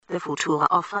The future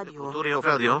of radio. Future of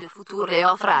radio. The future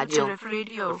of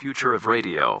radio. The future of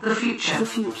radio. The future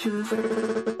of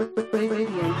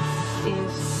radio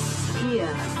is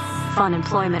here.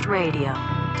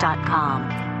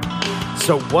 Funemploymentradio.com.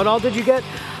 So what all did you get?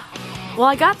 Well,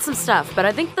 I got some stuff, but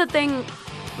I think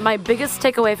my biggest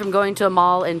takeaway from going to a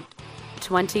mall in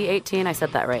 2018, I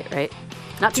said that right?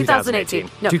 Not 2018.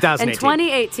 No, 2018. In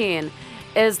 2018,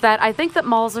 is that I think that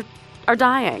malls are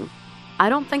dying. I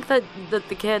don't think that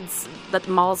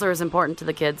malls are as important to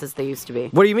the kids as they used to be.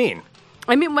 What do you mean?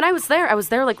 I mean, when I was there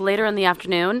like later in the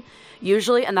afternoon,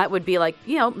 usually, and that would be like,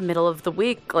 middle of the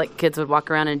week, like kids would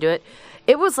walk around and do it.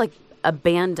 It was like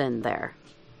abandoned there.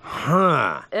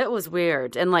 Huh. It was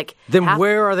weird. And like... Then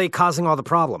where are they causing all the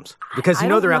problems? Because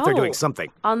they're out there doing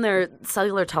something. On their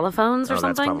cellular telephones or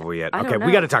something? That's probably it. I Okay, don't know.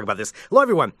 we got to talk about this. Hello,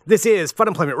 everyone. This is Fun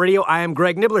Employment Radio. I am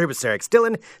Greg Nibbler here with Sarah X.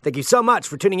 Dillon. Thank you so much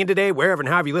for tuning in today, wherever and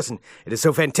however you listen. It is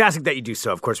so fantastic that you do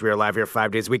so. Of course, we are live here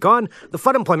 5 days a week on the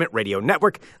Fun Employment Radio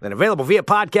Network, then available via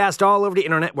podcast all over the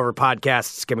internet, wherever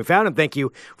podcasts can be found. And thank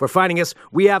you for finding us.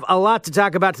 We have a lot to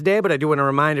talk about today, but I do want to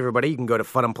remind everybody you can go to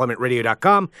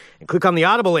funemploymentradio.com and click on the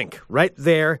Audible link right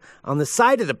there on the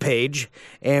side of the page.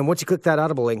 And once you click that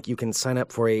Audible link, you can sign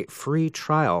up for a free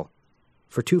trial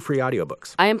for 2 free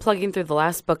audiobooks. I am plugging through the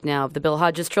last book now of the Bill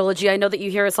Hodges trilogy. I know that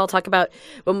you hear us all talk about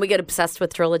when we get obsessed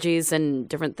with trilogies and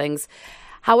different things.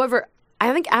 However,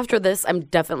 I think after this, I'm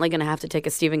definitely going to have to take a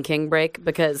Stephen King break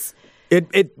because...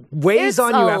 It weighs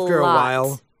on you after a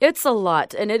while. It's a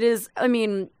lot. And it is,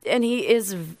 and he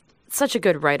is such a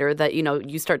good writer that,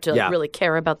 you start to really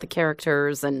care about the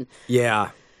characters. And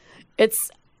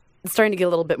it's starting to get a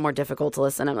little bit more difficult to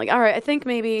listen. I'm like, all right, I think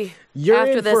maybe You're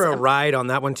after in this... for a ride on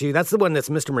that one, too. That's the one that's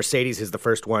Mr. Mercedes is the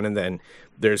first one, and then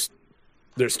there's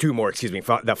 2 more,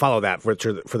 that follow that for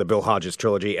the Bill Hodges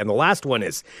trilogy. And the last one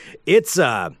is, it's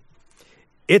a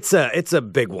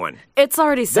big one. It's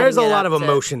already There's a lot of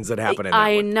emotions that happen in that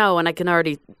I one. know, and I can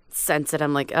already sense it.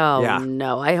 I'm like,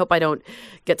 no. I hope I don't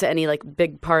get to any like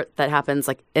big part that happens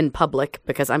like in public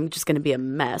because I'm just going to be a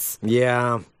mess.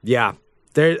 Yeah.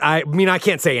 I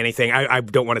can't say anything. I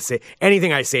don't want to say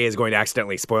anything I say is going to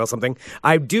accidentally spoil something.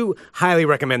 I do highly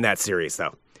recommend that series,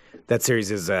 though. That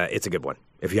series is it's a good one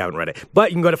if you haven't read it.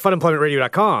 But you can go to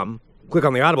funemploymentradio.com, click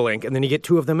on the Audible link, and then you get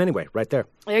 2 of them anyway, right there.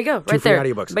 There you go, 2 right free there.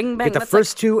 audiobooks. Bing, bang. Get the That's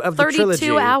first like 2 of the trilogy.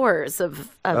 32 hours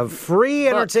of free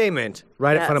entertainment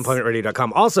right at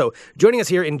funemploymentradio.com. Also, joining us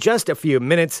here in just a few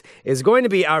minutes is going to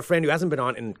be our friend who hasn't been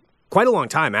on in quite a long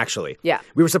time, actually. Yeah.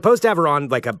 We were supposed to have her on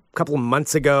like a couple of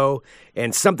months ago,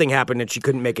 and something happened and she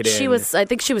couldn't make it in. I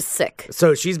think she was sick.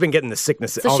 So she's been getting the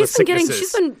sickness, So she's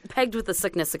been pegged with the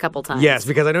sickness a couple times. Yes,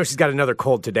 because I know she's got another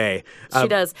cold today. She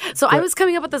does. So I was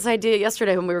coming up with this idea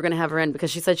yesterday when we were going to have her in because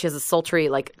she said she has a sultry,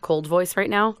 like, cold voice right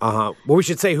now. Well, we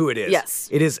should say who it is. Yes.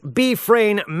 It is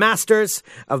Frayne Masters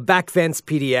of Fence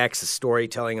PDX, a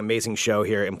storytelling amazing show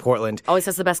here in Portland. Always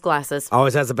has the best glasses.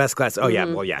 Always has the best glasses. Oh, yeah.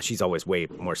 Well, yeah, she's always way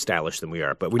more stylish than we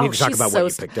are. But we need to talk about what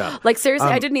you picked up. Like, seriously,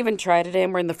 I didn't even try today.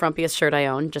 I'm wearing the frumpiest shirt I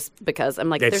own just because I'm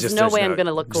like, there's no way I'm going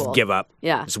to look cool. Just give up.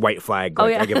 Yeah. Just white flag.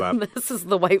 Like, I give up. This is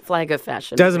the white flag of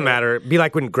fashion. Doesn't matter. Be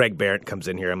like when Greg Barrett comes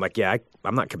in here. I'm like,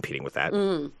 I'm not competing with that.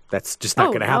 That's just not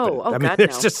going to happen. Oh, I mean, God,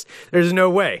 there's no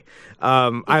way.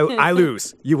 I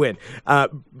lose. You win.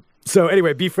 So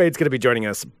anyway, Frayne's going to be joining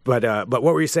us. But what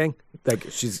were you saying? Like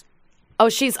she's... So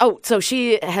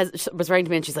she was writing to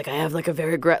me and she's like, I have like a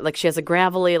very, she has a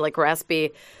gravelly, like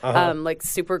raspy, like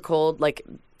super cold, like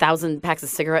 1,000 packs of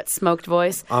cigarettes smoked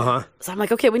voice. So I'm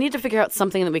like, okay, we need to figure out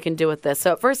something that we can do with this.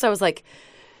 So at first I was like,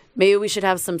 maybe we should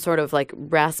have some sort of like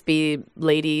raspy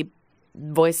lady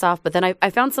voice off. But then I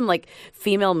found some like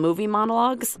female movie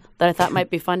monologues that I thought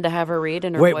might be fun to have her read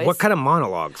in her voice. Wait, what kind of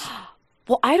monologues?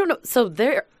 Well, I don't know. So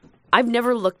I've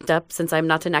never looked up, since I'm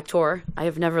not an actor, I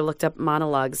have never looked up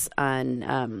monologues on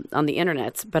the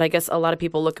internet. But I guess a lot of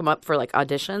people look them up for like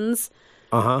auditions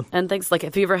and things. Like,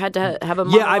 have you ever had to have a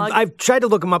monologue? Yeah, I've tried to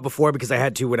look them up before because I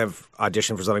had to when I've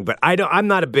auditioned for something. But I'm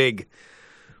not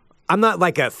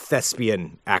like a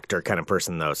thespian actor kind of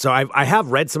person, though. So I have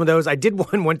read some of those. I did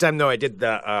one time, though. I did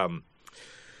the,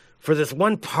 for this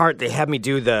one part, they had me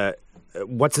do the,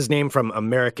 what's his name from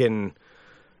American,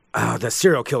 the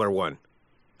serial killer one.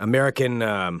 American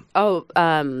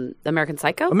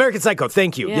Psycho? American Psycho,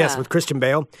 thank you. Yeah. Yes, with Christian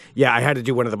Bale. Yeah, I had to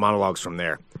do one of the monologues from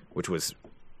there, which was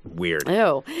weird.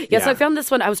 Oh. Yeah, so I found this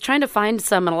one. I was trying to find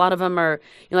some, and a lot of them are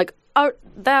like, art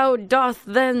thou doth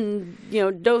then,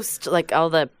 dost, like all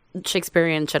the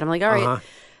Shakespearean shit. I'm like, all right,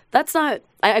 that's not,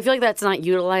 I feel like that's not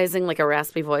utilizing like a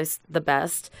raspy voice the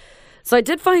best. So I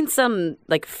did find some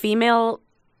like female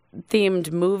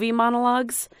themed movie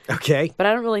monologues. Okay. But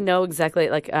I don't really know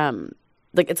exactly like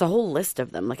like it's a whole list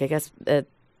of them. Like I guess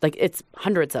like it's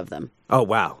hundreds of them. Oh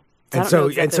wow. I And don't so know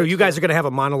exactly so what you to guys do. are going to have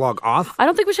a monologue off? I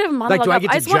don't think we should have a monologue. do I up.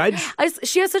 get to just want- judge?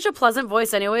 she has such a pleasant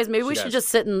voice, anyways. Maybe we should does. just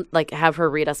sit and like have her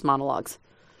read us monologues.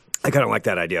 I kind of like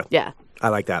that idea. Yeah. I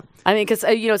like that. I mean, because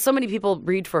so many people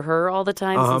read for her all the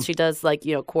time since she does like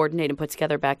coordinate and put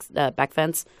together back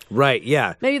fence. Right,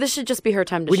 yeah. Maybe this should just be her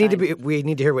time to We shine. we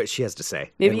need to hear what she has to say.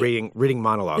 Maybe- And reading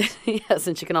monologues. Yes,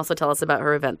 and she can also tell us about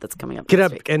her event that's coming up Could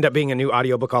next week. end up being a new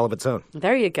audiobook all of its own.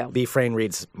 There you go. The Frayne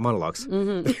reads monologues.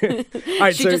 Mm-hmm. All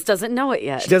right, She so just doesn't know it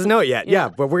yet. she doesn't know it yet. Yeah,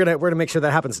 but we're gonna make sure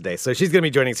that happens today. So she's gonna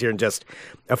be joining us here in just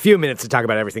a few minutes to talk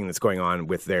about everything that's going on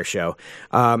with their show.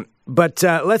 But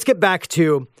let's get back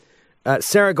to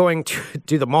Sarah going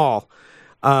to the mall,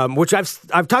 which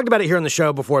I've talked about it here on the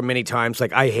show before many times.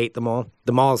 Like I hate the mall.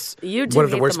 The mall's You do one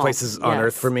of the hate worst the mall. places on Yes.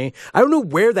 earth for me. I don't know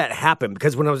where that happened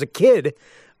because when I was a kid,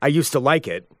 I used to like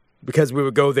it. Because we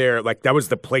would go there, like that was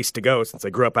the place to go since I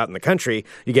grew up out in the country.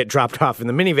 You get dropped off in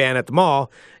the minivan at the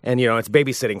mall, and it's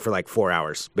babysitting for like 4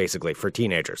 hours, basically, for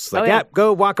teenagers. Like, yeah.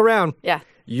 go walk around. Yeah.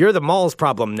 You're the mall's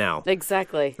problem now.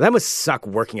 Exactly. That must suck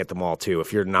working at the mall too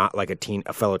if you're not like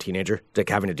a fellow teenager, like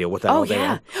having to deal with that Oh all day yeah.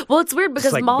 long. Well, it's weird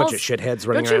because like a malls. bunch of shitheads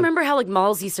running Don't you around. remember how like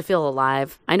malls used to feel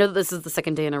alive? I know that this is the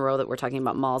second day in a row that we're talking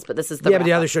about malls, but this is the Yeah, but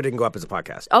the wrap-up. other show didn't go up as a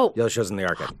podcast. Oh. The other show's in the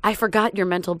archive. I forgot your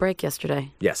mental break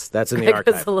yesterday. Yes, that's in the I was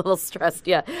archive. a little stressed.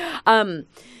 Yeah.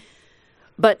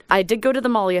 But I did go to the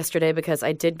mall yesterday because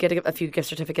I did get a few gift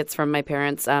certificates from my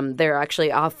parents. They're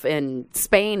actually off in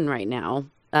Spain right now.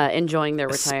 Enjoying their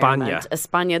retirement.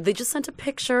 España. They just sent a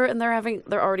picture, and they're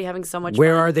already having so much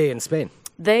Where fun. are they in Spain?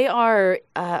 They are.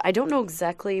 I don't know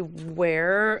exactly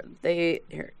where they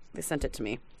sent it to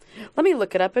me. Let me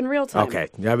look it up in real time. Okay.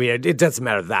 I mean, it doesn't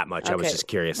matter that much. I was Okay. just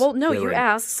curious. Well, no, They you were in-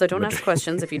 asked, so don't ask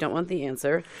questions if you don't want the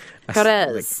answer.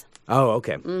 Jerez. Oh,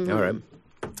 okay. Mm-hmm. All right.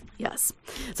 Yes.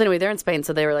 So anyway, they're in Spain,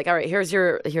 so they were like, "All right, here's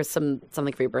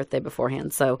something for your birthday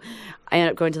beforehand." So I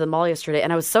ended up going to the mall yesterday,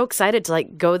 and I was so excited to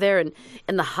like go there and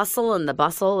in the hustle and the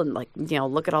bustle and like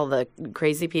look at all the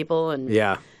crazy people and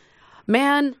Yeah.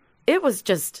 man, it was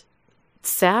just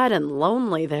sad and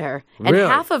lonely there. And Really?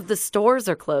 half of the stores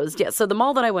are closed. Yeah. So the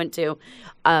mall that I went to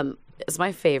is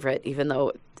my favorite, even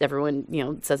though everyone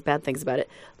says bad things about it.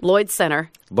 Lloyd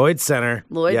Center. Lloyd Center.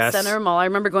 Lloyd Yes. Center Mall. I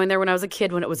remember going there when I was a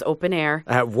kid when it was open air.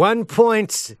 At one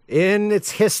point in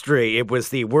its history, it was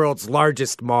the world's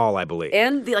largest mall, I believe.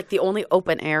 And the only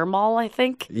open air mall, I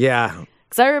think. Yeah.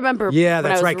 Because I remember. Yeah, when I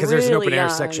that's was right, because there's an really open air young.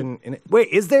 section in it. Wait,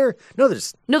 is there? No,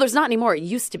 there's. No, there's not anymore. It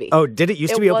used to be. Oh, did it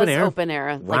used to be open air? It was open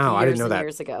air. Wow, I didn't know that.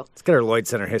 Years ago. Let's get our Lloyd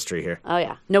Center history here. Oh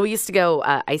yeah. No, we used to go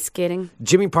ice skating.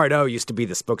 Jimmy Pardo used to be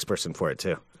the spokesperson for it,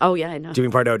 too. Oh yeah, I know. Jimmy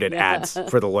Pardo did ads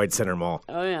for the Lloyd Center Mall.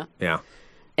 Oh yeah. Yeah.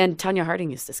 And Tanya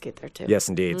Harding used to skate there too. Yes,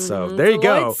 indeed. So there you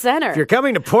go. Lloyd Center. If you're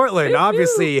coming to Portland,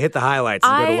 obviously you hit the highlights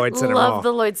and go to Lloyd Center I love Mall.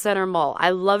 the Lloyd Center Mall. I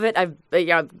love it. I've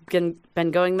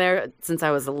been going there since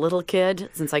I was a little kid,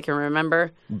 since I can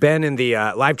remember. Ben in the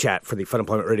live chat for the Fun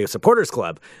Employment Radio Supporters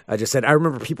Club just said, I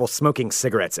remember people smoking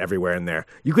cigarettes everywhere in there.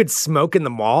 You could smoke in the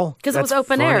mall? Because it was That's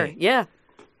open air. funny. Yeah.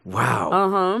 Wow.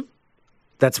 Uh-huh.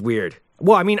 That's weird.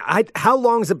 Well, I mean, how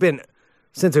long has it been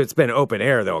since it's been open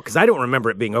air, though? Because I don't remember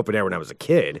it being open air when I was a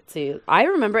kid. See, I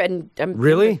remember it. And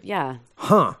Really? Yeah.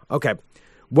 Huh. Okay.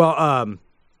 Well,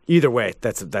 either way,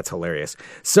 that's hilarious.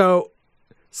 So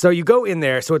you go in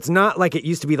there. So it's not like it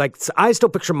used to be. Like I still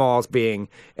picture malls being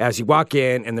as you walk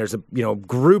in, and there's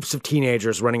groups of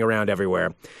teenagers running around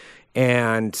everywhere,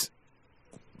 and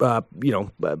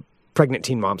pregnant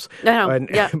teen moms.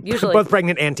 Yeah, usually. Both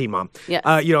pregnant and teen mom. Yes.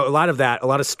 A lot of that, a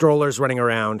lot of strollers running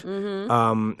around,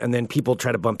 and then people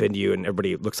try to bump into you, and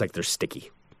everybody looks like they're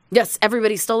sticky. Yes,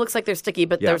 everybody still looks like they're sticky,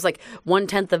 but Yeah. there's like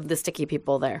 1/10 of the sticky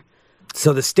people there.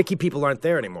 So the sticky people aren't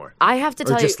there anymore. I have to Or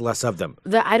tell just you less of them.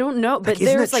 that I don't know, but Isn't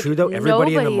there's that true though?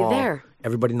 Everybody in the nobody mall, there.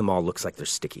 everybody in the mall looks like they're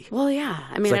sticky. Well, yeah.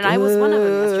 I mean, like, and I was one of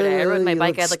them yesterday. I rode my you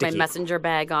bike. look I had like my sticky. messenger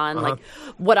bag on. Like,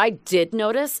 what I did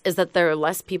notice is that there are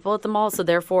less people at the mall. So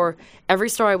therefore, every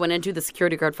store I went into, the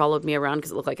security guard followed me around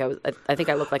because it looked like I was. I think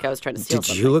I looked like I was trying to steal Did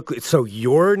something. you look? So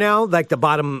you're now like the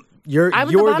bottom. I'm at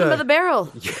the bottom of the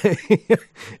barrel.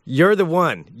 You're the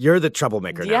one. You're the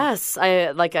troublemaker now. Yes,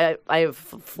 I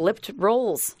flipped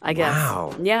roles, I guess.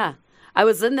 Wow. Yeah. I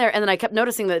was in there, and then I kept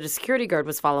noticing that a security guard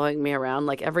was following me around,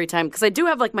 like every time, because I do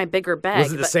have like my bigger bag.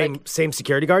 Was it the but, same like, same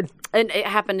security guard? and it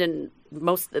happened in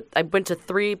most. I went to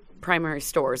 3 primary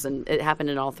stores, and it happened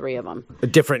in all 3 of them. A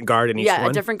different guard in each Yeah, one?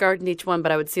 a different guard in each one,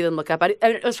 but I would see them look up.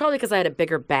 It was probably because I had a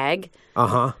bigger bag.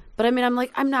 Uh-huh. But I mean, I'm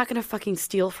like, I'm not going to fucking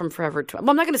steal from Forever 21. Well,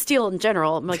 I'm not going to steal in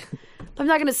general. I'm like, I'm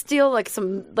not going to steal like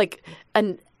some, like,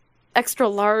 extra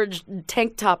large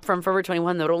tank top from Forever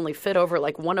 21 that would only fit over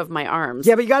like one of my arms.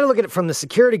 Yeah, but you got to look at it from the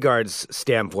security guard's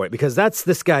standpoint because that's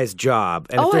this guy's job.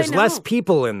 And if there's less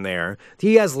people in there,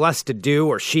 he has less to do,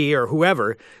 or she or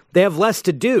whoever, they have less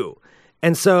to do.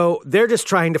 And so they're just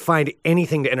trying to find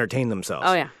anything to entertain themselves.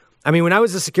 Oh, yeah. I mean, when I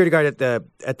was a security guard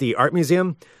at the art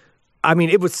museum, I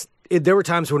mean, there were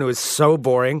times when it was so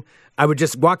boring. I would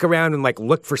just walk around and like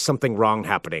look for something wrong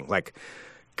happening. Like,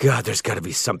 God, there's got to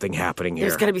be something happening here.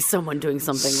 There's got to be someone doing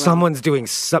something wrong.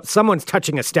 Someone's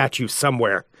touching a statue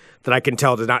somewhere that I can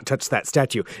tell to not touch that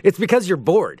statue. It's because you're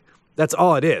bored. That's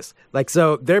all it is. Like,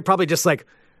 so they're probably just like,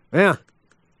 yeah,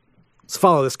 let's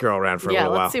follow this girl around for a little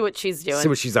while. Yeah, let's see what she's doing. See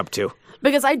what she's up to.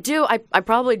 Because I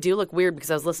probably do look weird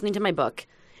because I was listening to my book,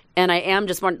 and I am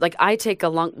just one, like,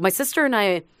 my sister and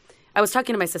I was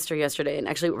talking to my sister yesterday, and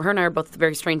actually her and I are both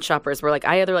very strange shoppers. We're like,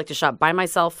 I either like to shop by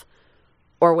myself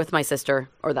or with my sister,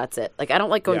 or that's it. Like, I don't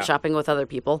like going shopping with other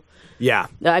people. Yeah.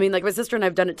 I mean, like, my sister and I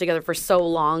have done it together for so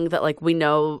long that, like, we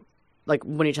know, like,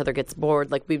 when each other gets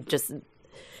bored, like, we've just...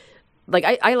 Like,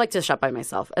 I like to shop by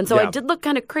myself. And so I did look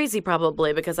kind of crazy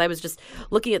probably because I was just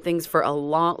looking at things for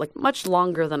much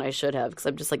longer than I should have because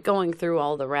I'm just, like, going through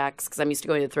all the racks because I'm used to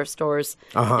going to thrift stores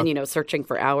and, searching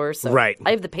for hours. So right.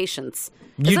 I have the patience.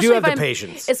 You do have the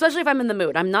patience. Especially if I'm in the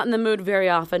mood. I'm not in the mood very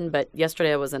often, but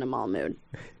yesterday I was in a mall mood.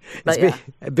 But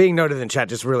being noted in chat,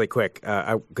 just really quick,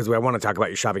 because I want to talk about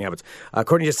your shopping habits.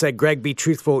 Courtney just said, Greg, be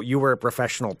truthful. You were a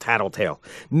professional tattletale.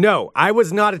 No, I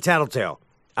was not a tattletale.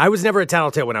 I was never a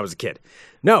tattletale when I was a kid.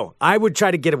 No, I would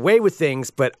try to get away with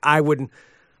things, but I would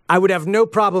have no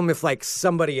problem if like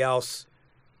somebody else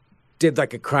did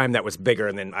like a crime that was bigger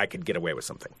and then I could get away with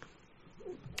something.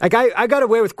 Like I got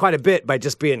away with quite a bit by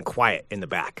just being quiet in the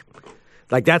back.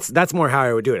 Like that's more how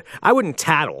I would do it. I wouldn't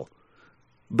tattle,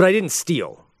 but I didn't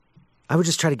steal. I would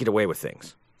just try to get away with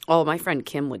things. Oh, my friend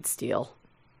Kim would steal.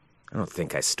 I don't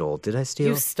think I stole. Did I steal?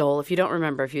 You stole. If you don't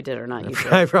remember if you did or not, you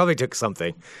did. I probably took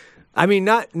something. I mean,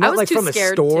 not like from a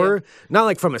store. Too. Not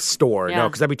like from a store, yeah. No,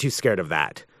 because I'd be too scared of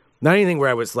that. Not anything where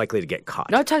I was likely to get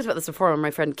caught. No, I've talked about this before when my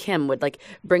friend Kim would, like,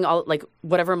 bring all, like,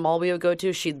 whatever mall we would go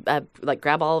to, she'd, like,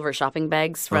 grab all of her shopping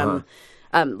bags from,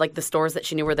 like, the stores that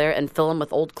she knew were there and fill them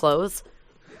with old clothes.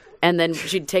 And then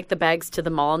she'd take the bags to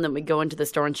the mall, and then we'd go into the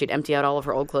store, and she'd empty out all of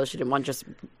her old clothes. She didn't want to just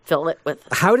fill it with...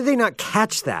 How did they not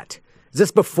catch that? Is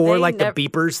this before, the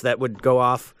beepers that would go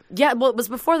off? Yeah, well, it was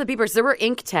before the beepers. There were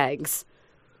ink tags.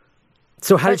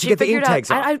 So how did you get the ink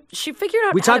tags off? She figured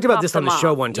out. We how talked to about pop this on them the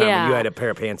show off. one time. Yeah. When you had a pair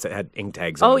of pants that had ink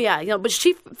tags on. Oh them. yeah, but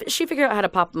she figured out how to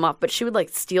pop them off. But she would like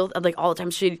steal like all the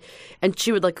time. She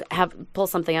would like pull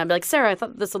something out and be like, Sarah, I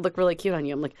thought this would look really cute on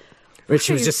you. I'm like, wait,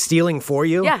 she was just stealing for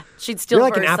you? Yeah, she'd steal. You're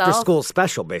like for an herself. after-school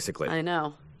special, basically. I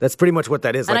know. That's pretty much what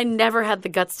that is. And I never had the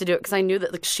guts to do it because I knew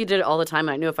that like, she did it all the time.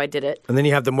 And I knew if I did it. And then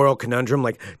you have the moral conundrum,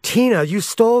 like, Tina, you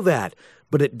stole that,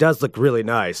 but it does look really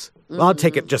nice. Well, I'll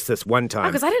take it just this one time.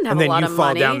 Because I didn't have a lot And then of you fall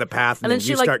money. down the path, and then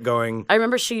you start going. I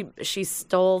remember she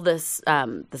stole this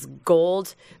this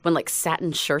gold when like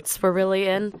satin shirts were really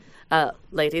in.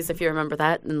 Ladies, if you remember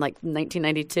that, in like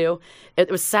 1992, it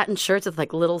was satin shirts with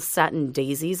like little satin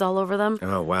daisies all over them.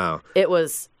 Oh wow! It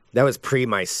was. That was pre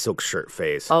my silk shirt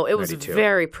phase. Oh, it was 92.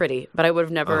 very pretty, but I would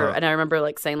have never. And I remember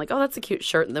like saying like, "Oh, that's a cute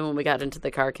shirt." And then when we got into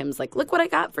the car, Kim's like, "Look what I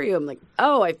got for you." I'm like,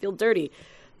 "Oh, I feel dirty,"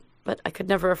 but I could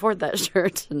never afford that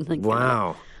shirt. And like,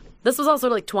 wow. This was also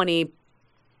like 5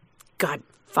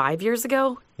 years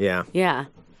ago. Yeah. Yeah.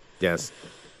 Yes.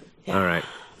 Yeah. All right.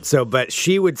 So, but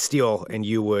she would steal, and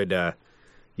you would,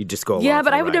 you'd just go along. Yeah, but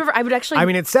for I the would ride. never. I would actually. I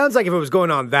mean, it sounds like if it was going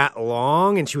on that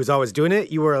long, and she was always doing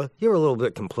it, you were a little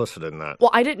bit complicit in that. Well,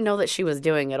 I didn't know that she was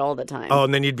doing it all the time. Oh,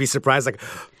 and then you'd be surprised, like,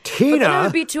 Tina. But then I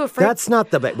would be too afraid. That's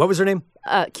not the best. What was her name?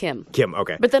 Kim. Kim.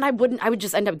 Okay. But then I wouldn't. I would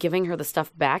just end up giving her the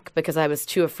stuff back because I was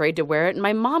too afraid to wear it, and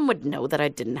my mom would know that I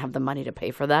didn't have the money to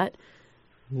pay for that.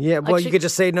 Yeah. Well, you could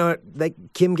just say no. Like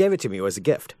Kim gave it to me. It was a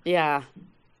gift. Yeah.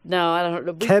 No, I don't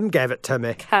know. Kim gave it to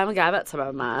me. Kim gave it to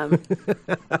my mom.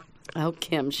 Oh,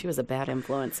 Kim, she was a bad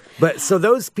influence. But so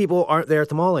those people aren't there at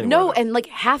the mall anymore. No, and like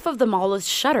half of the mall is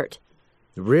shuttered.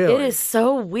 Really? It is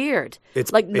so weird.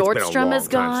 It's like been a Nordstrom long is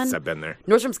time gone. since I've been there.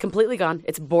 Nordstrom's completely gone.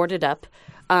 It's boarded up.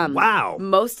 Wow.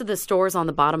 Most of the stores on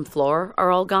the bottom floor are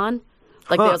all gone.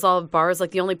 Like there's all bars.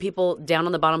 Like the only people down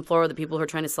on the bottom floor are the people who are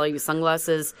trying to sell you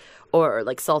sunglasses or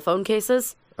like cell phone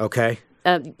cases. Okay.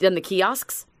 And the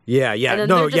kiosks. Yeah. And then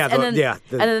No. they're just, Yeah.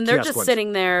 and then they're kiosk just ones.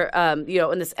 sitting there,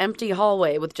 in this empty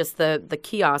hallway with just the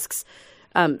kiosks,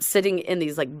 sitting in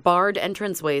these like barred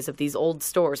entranceways of these old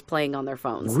stores playing on their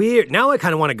phones. Weird. Now I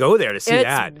kind of want to go there to see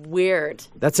that. It's weird.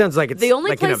 That sounds like it's The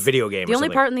only like place, in a video game. The or only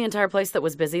something. part in the entire place that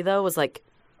was busy though was like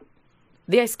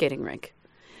the ice skating rink.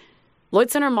 Lloyd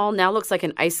Center Mall now looks like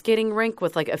an ice skating rink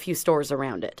with like a few stores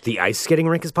around it. The ice skating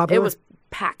rink is popular? It was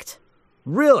packed.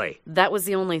 Really? That was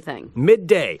the only thing.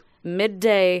 Midday.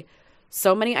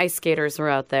 So many ice skaters were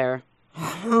out there.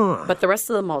 But the rest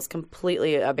of the mall is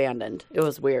completely abandoned. It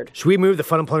was weird. Should we move the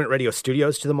Fun Employment Radio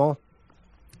studios to the mall?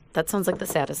 That sounds like the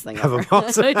saddest thing Have ever. a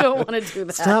mall- I don't want to do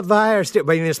that. Stop by our studio.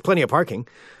 But there's plenty of parking.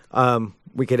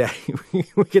 We could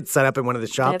we could set up in one of the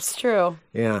shops. That's true.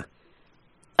 Yeah.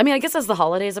 I mean, I guess as the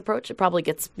holidays approach, it probably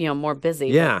gets, more busy.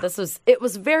 Yeah. But it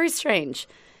was very strange.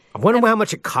 I wonder how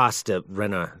much it costs to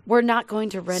rent a We're not going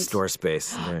to rent store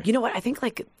space. You know what? I think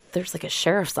there's like a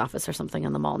sheriff's office or something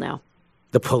in the mall now.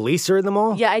 The police are in the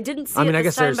mall? Yeah, I didn't see it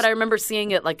this time, but I remember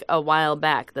seeing it like a while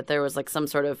back that there was like some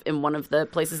sort of, in one of the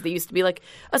places that used to be like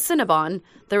a Cinnabon,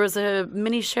 there was a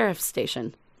mini sheriff's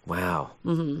station. Wow.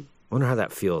 Mm-hmm. I wonder how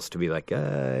that feels to be like,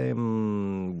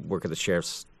 work at the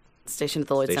sheriff's station at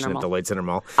the Lloyd Center Mall. At the Lloyd Center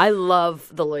Mall. I love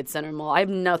the Lloyd Center Mall. I have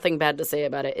nothing bad to say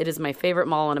about it. It is my favorite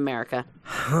mall in America.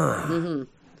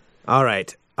 All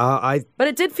right. But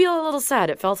it did feel a little sad.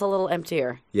 It felt a little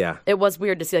emptier. Yeah. It was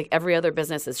weird to see like every other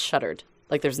business is shuttered.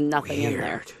 Like there's nothing in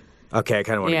there. Okay, I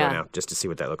kind of want to go now just to see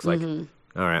what that looks like. All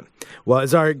right. Well,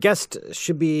 as our guest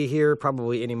should be here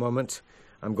probably any moment,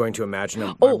 I'm going to imagine.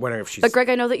 I'm wondering if she's. But Greg,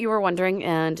 I know that you were wondering,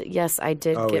 and yes, I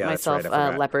did get that's myself right, I a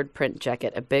forgot. leopard print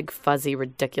jacket, a big, fuzzy,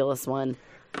 ridiculous one.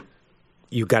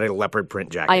 You got a leopard print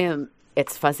jacket.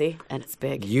 It's fuzzy and it's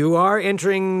big. You are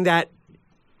entering that.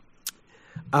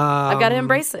 I've got to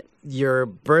embrace it. Your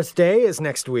birthday is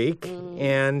next week,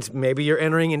 and maybe you're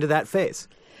entering into that phase.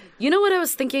 You know what I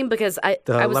was thinking, because I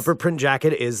was leopard print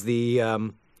jacket is the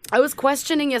I was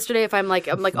questioning yesterday if I'm like,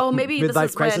 oh, maybe this midlife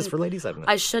is crisis when for ladies. I don't know.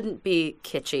 I shouldn't be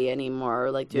kitschy anymore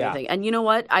or like do Yeah. anything. And you know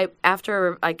what?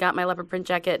 After I got my leopard print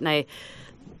jacket and I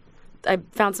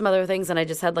found some other things and I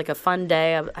just had like a fun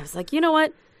day. I was like, you know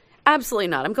what? Absolutely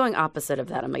not. I'm going opposite of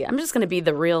that. I'm just going to be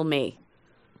the real me.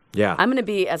 Yeah. I'm going to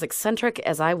be as eccentric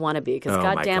as I want to be because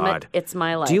God damn it, it's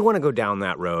my life. Do you want to go down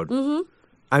that road? Mm-hmm.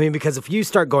 I mean, because if you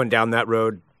start going down that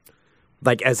road,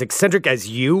 like as eccentric as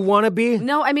you want to be.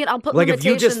 No, I mean, I'll put like if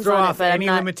limitations you just throw on off it, but any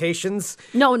I'm not, limitations.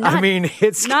 No, not. I mean,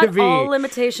 it's not gonna be all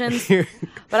limitations.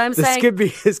 But I'm saying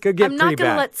this could get I'm not pretty going to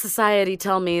bad. let society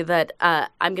tell me that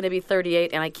I'm going to be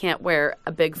 38 and I can't wear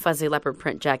a big fuzzy leopard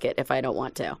print jacket if I don't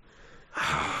want to.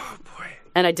 Oh boy.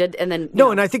 And I did, and then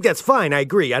and I think that's fine. I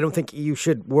agree. I don't think you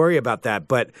should worry about that.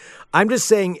 But I'm just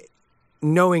saying,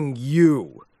 knowing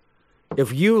you,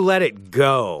 if you let it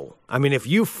go, I mean, if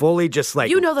you fully just like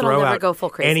You know that I'll throw never out go full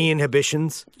crazy. any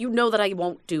inhibitions, you know that I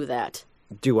won't do that.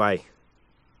 do I?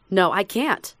 No, I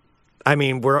can't. I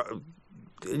mean, we're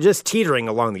just teetering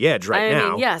along the edge right now. I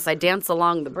mean, yes, I dance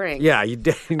along the brink. Yeah, you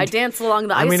did. I dance along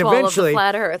the I ice mean, wall of the eventually,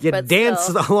 flat Earth. you but dance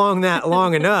still. along that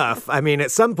long enough. I mean, at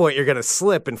some point, you're going to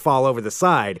slip and fall over the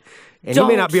side, and you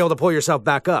may not Don't. be able to pull yourself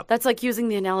back up. That's like using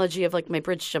the analogy of like my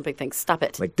bridge jumping thing. Stop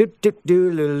it. Like,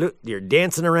 you're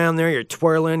dancing around there, you're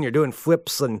twirling, you're doing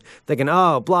flips, and thinking,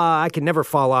 oh, blah, I can never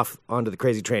fall off onto the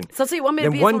crazy train. So you want me to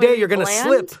Then be one if I'm gonna day be you're going to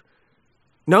bland? slip.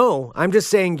 No, I'm just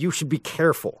saying you should be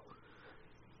careful.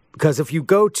 Because if you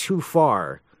go too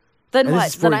far, Then and this what?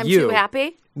 is for Then I'm you. too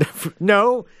happy?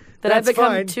 no, That I've that's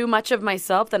become fine. too much of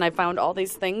myself? Then I found all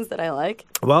these things that I like?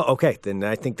 Well, okay, then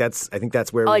I think that's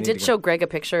where we Oh, I need to did go. show Greg a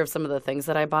picture of some of the things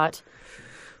that I bought.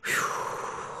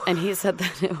 And he said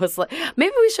that it was like,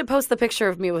 maybe we should post the picture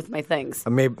of me with my things.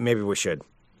 Maybe we should.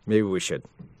 Maybe we should.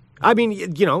 I mean,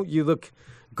 you look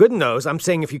good in those. I'm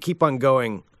saying if you keep on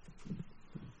going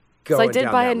So I did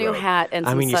down buy that a new road. hat and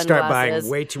some I mean, you start buying sunglasses.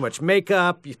 way too much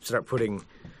makeup. You start putting.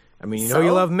 I mean, you know So?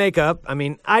 you love makeup. I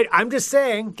mean, I'm just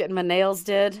saying. Getting my nails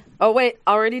did. Oh, wait,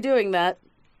 already doing that.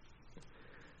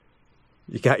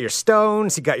 You got your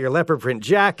stones. You got your leopard print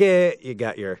jacket. You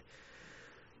got your.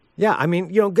 Yeah, I mean,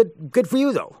 good for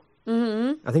you though.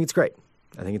 Mm-hmm. I think it's great.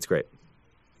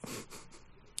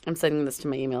 I'm sending this to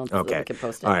my email so that Okay. I can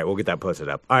post it. All right, we'll get that posted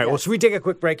up. All right, well, Yes. should we take a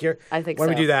quick break here? I think Why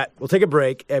don't so. we do that? We'll take a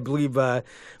break. I believe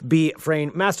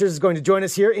Frayne Masters is going to join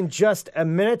us here in just a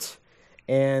minute,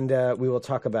 and we will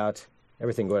talk about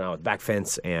everything going on with Back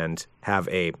Fence and have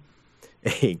a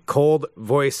cold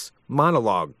voice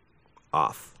monologue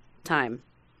off Time.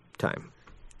 time.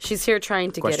 She's here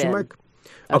trying to Question get in. mark?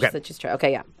 Oh, Okay. She said she's trying.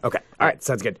 Okay, yeah. Okay. All right,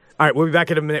 sounds good. All right, we'll be back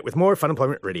in a minute with more Fun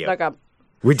Employment Radio. Back up.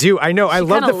 We do. I know. I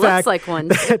love kinda the looks fact like one.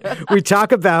 that we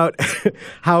talk about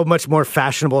how much more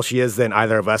fashionable she is than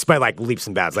either of us by like leaps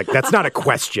and bounds. Like that's not a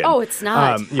question. Oh, it's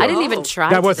not. you I know, didn't even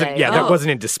try that wasn't. today. Yeah, that Oh. wasn't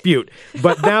in dispute.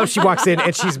 But now she walks in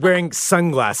and she's wearing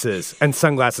sunglasses and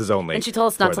sunglasses only. And she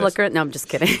told us not for to this. look her. No, I'm just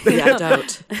kidding. Yeah,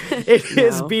 don't. It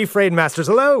is B. Frayne Masters.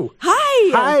 Hello. Hi.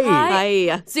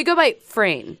 Hi. So you go by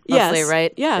Frayne, mostly, Yes.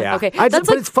 right? Yeah. Okay. But That's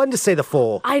like, it's fun to say the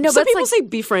full. I know, Some but it's people like, say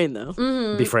be Frayne though.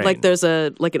 Be Frayne. Like there's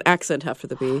an accent after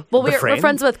the B. well, we're Frayne?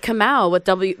 friends with Kamau, with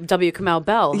W. Kamau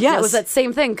Bell. Yes. It was that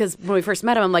same thing because when we first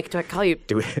met him, I'm like, do I call you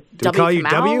do we W. call you Kamau?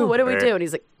 W? What do we Or- do? And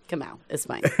he's like, Kamau. It's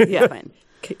fine. Yeah. It's fine.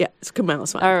 Yeah, it's Kamau.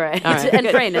 It's fine. All right. And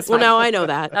good. Frayne is Well, fine. now I know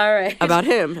that. All right. About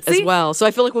him See? as well. So I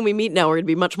feel like when we meet now, we're going to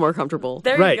be much more comfortable.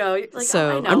 There Right. you go. You're like,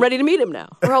 So oh, I know. I'm ready to meet him now.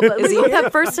 We both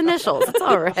have first initials. It's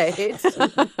all right.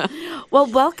 Well,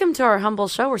 welcome to our humble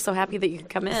show. We're so happy that you could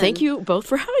come in. Thank you both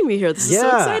for having me here. This is so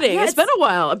Yeah. exciting. Yeah, it's been a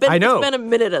while. I know. It's been a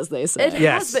minute, as they say. It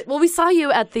Yes. has been. Well, we saw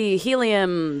you at the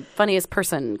Helium Funniest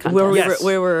Person contest. Where Yes.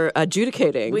 we were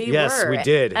adjudicating. Yes, were. we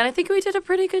did. And I think we did a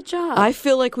pretty good job. I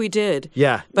feel like we did.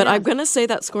 Yeah. But I'm going to say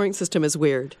that scoring system is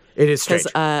weird. It is strange.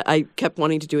 Because I kept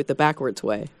wanting to do it the backwards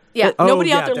way. Yeah. But Oh, nobody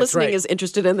yeah, out there that's listening right. is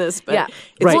interested in this. But Yeah.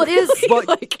 it's Right. Well, it is. really,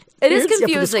 like, It is weird. Yeah, for the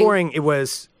confusing. scoring, it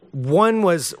was one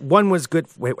was good.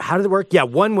 Wait, how did it work? Yeah,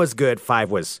 1 was good,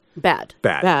 5 was Bad.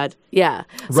 bad. Bad. Yeah.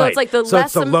 So Right. it's like the So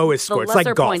it's the lowest the score. It's like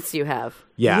lesser golf. points you have.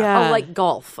 Yeah. Yeah. Oh, like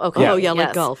golf. Okay. Oh, yeah, like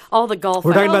Yes. golf. All the golf.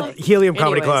 We're talking Oh. about Helium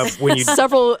Comedy Club Anyways, when you.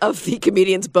 several of the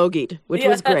comedians bogeyed, which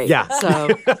was great. Yeah. So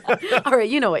All right,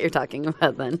 you know what you're talking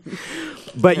about then.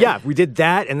 But yeah, we did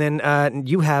that, and then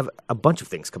you have a bunch of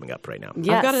things coming up right now.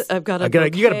 Yes. I've got a You got a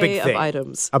big bouquet thing. of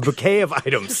items. A bouquet of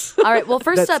items. All right. Well,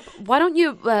 first That's- up, why don't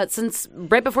you, since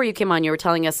right before you came on, you were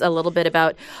telling us a little bit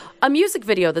about a music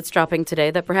video that's dropping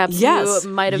today that perhaps Yes.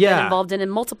 you might have Yeah. been involved in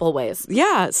multiple ways.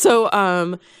 Yeah. So,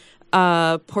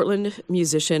 Portland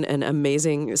musician and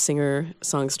amazing singer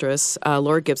songstress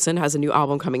Laura Gibson has a new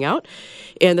album coming out,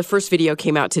 and the first video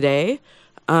came out today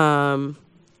on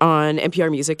NPR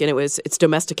Music, and it's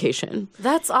Domestication.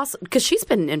 That's awesome because she's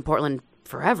been in Portland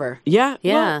forever. Yeah.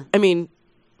 Yeah. Well, I mean,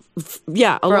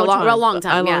 yeah, For a long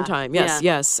time, A long yeah. time. Yes.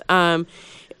 Yeah. Yes.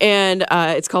 And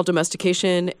it's called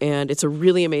Domestication, and it's a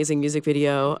really amazing music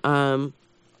video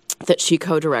that she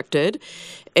co-directed,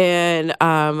 and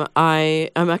I'm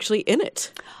actually in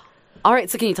it. All right.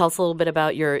 So can you tell us a little bit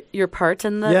about your part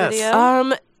in the Yes.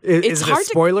 video? Is It's it hard a to-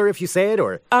 spoiler if you say it,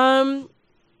 or?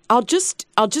 I'll just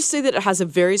say that it has a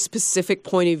very specific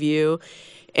point of view.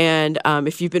 And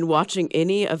if you've been watching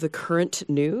any of the current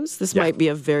news, this Yeah. might be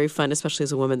a very fun, especially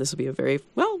as a woman, this will be a very,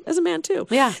 well, as a man too.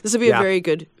 Yeah. This will be Yeah. a very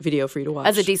good video for you to watch.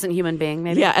 As a decent human being,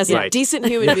 maybe. Yeah, as a Right. decent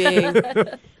human being,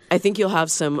 I think you'll have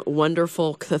some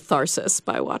wonderful catharsis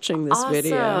by watching this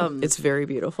video. Awesome. It's very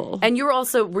beautiful. And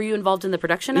were you involved in the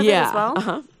production of it yeah, as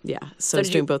well? Yeah, so I was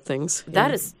did doing you- both things.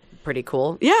 That is pretty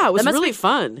cool. Yeah, it was That must really be-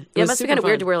 fun. Yeah, it was must be super kind of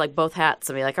weird to fun. wear like both hats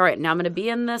and be like, all right, now I'm going to be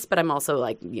in this, but I'm also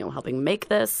like, helping make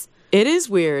this. It is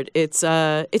weird. It's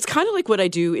kind of like what I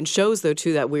do in shows though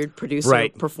too. That weird producer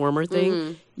Right. performer thing.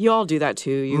 Mm-hmm. You all do that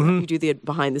too. You do the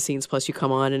behind the scenes plus you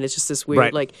come on and it's just this weird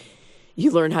Right. like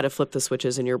you learn how to flip the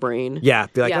switches in your brain. Yeah,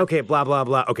 be like, Yeah. okay, blah, blah,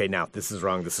 blah. Okay, now this is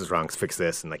wrong, fix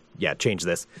this, and like, yeah, change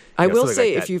this. I will something say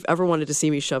like if that. you've ever wanted to see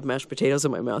me shove mashed potatoes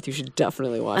in my mouth, you should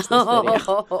definitely watch this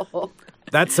video.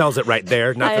 That sells it right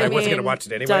there. Not that I wasn't going to mean, watch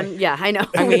it anyway. done- yeah, I know.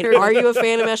 I mean, are you a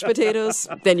fan of mashed potatoes?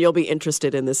 Then you'll be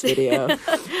interested in this video.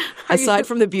 Aside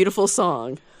from the beautiful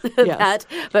song. Yes. that,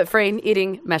 but Frayne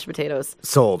eating mashed potatoes.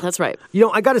 Sold. That's right.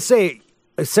 I got to say,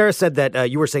 Sarah said that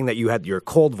you were saying that you had your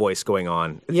cold voice going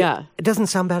on. Yeah. It doesn't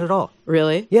sound bad at all.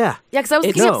 Really? Yeah. Yeah, because I was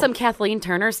It's- looking No. up some Kathleen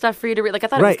Turner stuff for you to read. Like I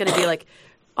thought it Right. was going to be like,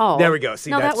 oh, There we go.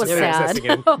 See, no, that's that was just sad.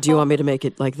 accessing in. Do you want me to make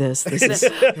it like this? This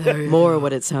is more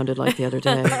what it sounded like the other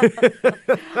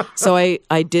day. So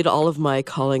I did all of my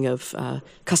calling of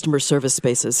customer service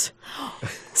spaces.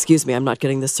 Excuse me, I'm not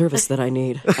getting the service that I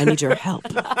need. I need your help.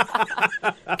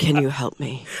 Can you help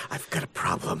me? I've got a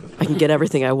problem. I can get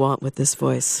everything I want with this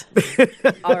voice.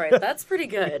 All right, that's pretty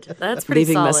good. That's pretty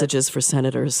Leaving solid. messages for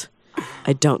senators.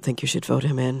 I don't think you should vote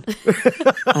him in.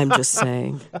 I'm just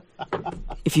saying.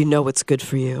 If you know what's good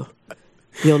for you,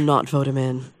 you'll not vote him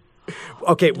in.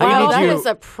 Okay, we Wow, need that you. is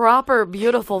a proper,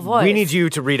 beautiful voice. We need you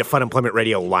to read a Fun Employment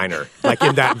Radio liner, like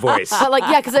in that voice. But like,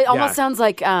 yeah, because it almost Yeah. sounds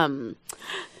like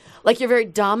you're very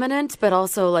dominant, but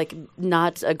also like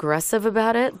not aggressive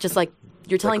about it. Just like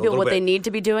you're telling a people little what they bit- need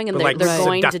to be doing, and but, they're, like, they're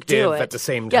going to do seductive it at the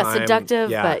same Yeah, time. seductive,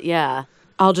 Yeah. but yeah.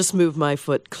 I'll just move my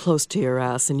foot close to your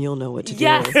ass and you'll know what to do.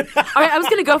 Yes. All right, I was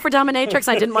going to go for dominatrix.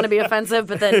 I didn't want to be offensive,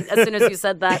 but then as soon as you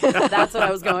said that, that's what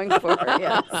I was going for.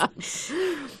 Yes.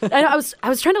 And I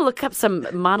was trying to look up some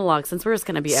monologues since we're just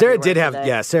going to be Sarah everywhere did have,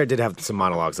 today. Sarah did have some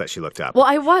monologues that she looked up. Well,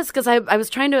 I was because I was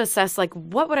trying to assess like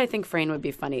what would I think Frayne would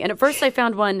be funny, and at first I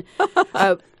found one.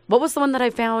 What was the one that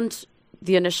I found?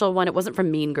 the initial one. It wasn't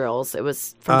from Mean Girls. It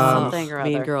was from something or other.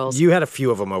 Mean Girls. You had a few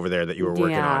of them over there that you were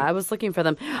working Yeah, on. I was looking for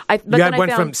them. You had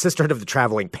one from Sisterhood of the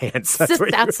Traveling Pants.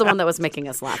 That's the one that was making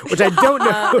us laugh. which I don't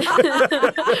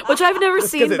know. Which I've never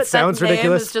seen, it but sounds that name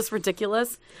ridiculous. is just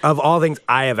ridiculous. Of all things,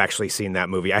 I have actually seen that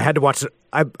movie. I had to watch it.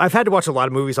 I've had to watch a lot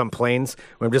of movies on planes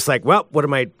where I'm just like, well, what are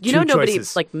my You two know, nobody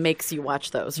choices? like makes you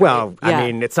watch those. Right? Well, Yeah. I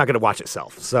mean, it's not going to watch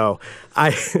itself. So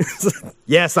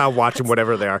yes, I'll watch them,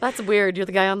 whatever they are. That's weird. You're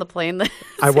the guy on the plane that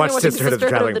I watched watching Sisterhood of the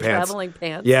Traveling Pants. Traveling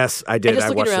Pants. Yes, I did. And just I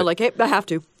looking watched around it. like, hey, I have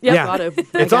to. Yeah, Gotta,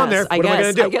 it's on there. I What am I guess.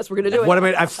 going to do? I guess we're going to do it. What am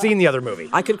I? I've seen the other movie.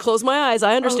 I could close my eyes.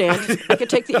 I understand. I could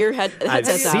take the I've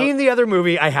headsets out. seen the other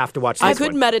movie. I have to watch this I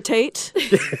could one. meditate.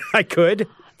 I could.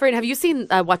 Frayne, have you seen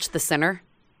watched The Sinner?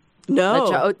 No.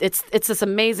 That show? It's this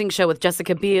amazing show with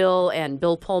Jessica Biel and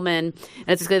Bill Pullman, and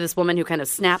it's basically this woman who kind of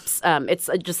snaps. It's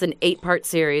just an 8-part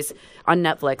series on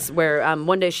Netflix where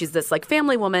one day she's this like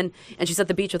family woman and she's at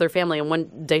the beach with her family, and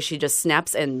one day she just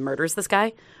snaps and murders this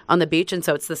guy on the beach, and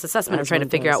so it's this assessment of trying to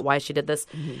figure out why she did this.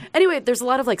 Anyway, there's a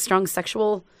lot of like strong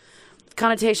sexual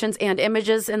connotations and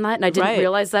images in that, and I didn't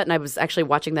realize that, and I was actually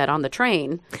watching that on the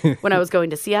train when I was going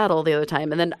to Seattle the other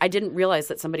time, and then I didn't realize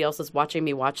that somebody else was watching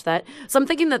me watch that. So I'm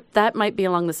thinking that might be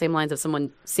along the same lines of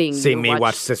someone seeing me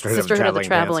watch Sisterhood of the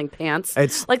Traveling Pants.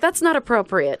 It's like that's not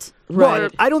appropriate. Well,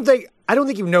 I don't think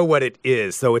you know what it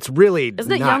is, though. It's really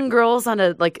Isn't it not. young girls on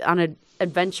an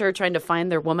adventure trying to find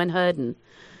their womanhood and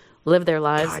live their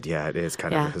lives? God, yeah, it is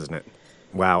kind Yeah. of, isn't it?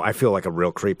 Wow, I feel like a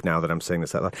real creep now that I'm saying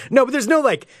this out loud. No, but there's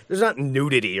not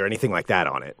nudity or anything like that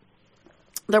on it.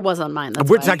 There was on mine. That's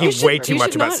We're why. talking way too You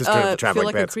much should about not, Sisterhood of the Traveling feel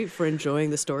like Pants. a creep for enjoying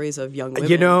the stories of young women.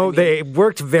 You know, I mean, they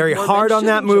worked very more hard men on should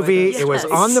that enjoy movie. those. It was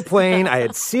Yes. on the plane. I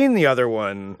had seen the other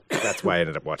one. That's why I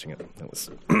ended up watching it. That was.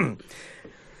 Do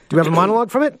we have a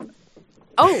monologue from it?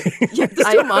 Oh, yeah, there's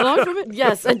still a monologue from it?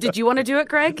 yes. And did you want to do it,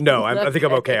 Greg? No, I think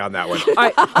I'm okay on that one. All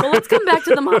right. Well, let's come back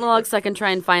to the monologue so I can try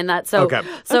and find that. So, Okay.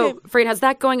 Frayne has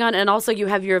that going on, and also you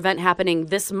have your event happening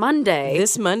this Monday.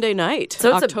 This Monday night,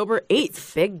 So it's October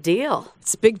 8th. Big deal.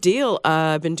 It's a big deal.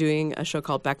 I've been doing a show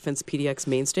called Fence PDX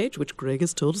Main Stage, which Greg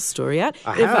has told a story at.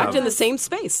 I In fact, have. in the same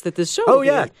space that this show Oh, will be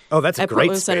yeah. in, Oh, that's a at great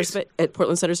Portland Center space. at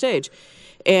Portland Center Stage.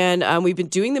 And we've been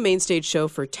doing the main stage show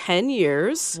for 10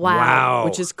 years. Wow.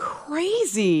 Which is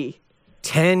crazy.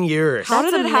 10 years. How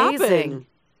That's did it amazing. happen?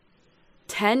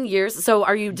 10 years. So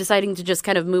are you deciding to just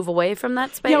kind of move away from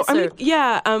that space? Yeah, I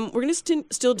mean, or- we're going to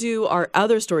still do our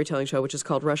other storytelling show, which is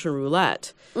called Russian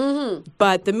Roulette. Mm-hmm.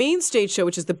 But the main stage show,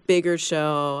 which is the bigger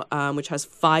show, which has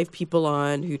 5 people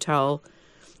on who tell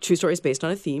true stories based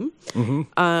on a theme,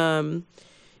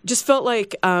 just felt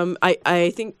like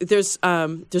I think there's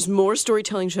more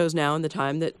storytelling shows now in the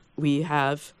time that we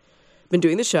have been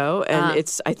doing the show, and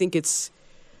I think it's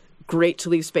great to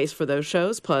leave space for those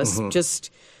shows. Plus, just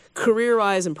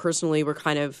career-wise and personally,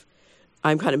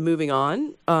 I'm kind of moving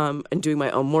on and doing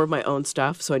more of my own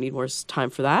stuff, so I need more time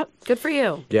for that. Good for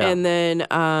you. Yeah. And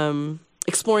then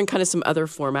exploring kind of some other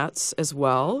formats as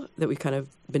well that we've kind of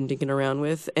been digging around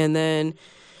with. And then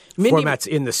Formats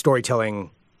in the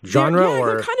storytelling genre,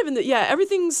 they're or kind of in the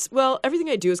everything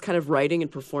I do is kind of writing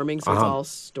and performing, so it's all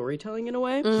storytelling in a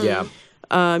way.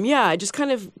 yeah. Just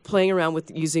kind of playing around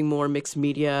with using more mixed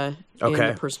media in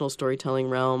Okay. the personal storytelling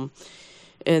realm.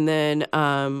 And then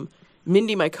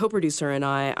Mindy, my co-producer, and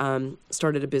I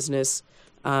started a business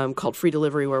called Free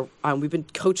Delivery, where we've been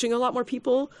coaching a lot more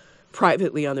people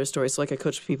privately on their stories. So, like, I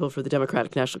coach people for the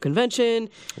Democratic National Convention.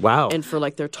 Wow. And for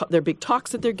like their big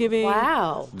talks that they're giving.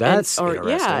 Wow. That's interesting.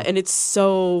 Yeah, and it's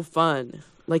so fun.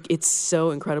 Like, it's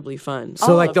so incredibly fun.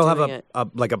 So, I like, love they'll doing have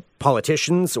it. like a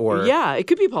politicians, or Yeah, it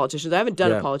could be politicians. I haven't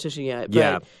done Yeah. a politician yet. But,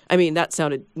 Yeah. I mean, that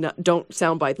sounded... don't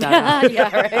soundbite that out.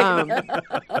 Yeah, right.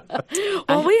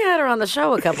 Well, we had her on the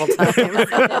show a couple times.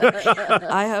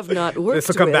 I have not worked this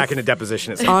will come with, back into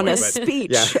deposition at some on point, a but-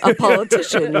 speech yeah. a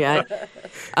politician yet.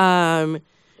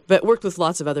 But worked with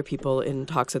lots of other people in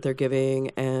talks that they're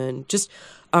giving, and just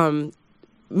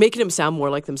making them sound more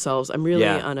like themselves. I'm really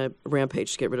Yeah. on a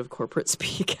rampage to get rid of corporate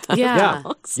speak. Yeah.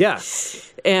 Yeah.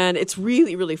 And it's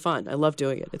really, really fun. I love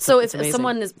doing it. It's So amazing. if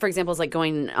someone is, for example, is like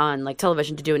going on like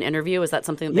television to do an interview, is that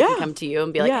something that they Yeah. can come to you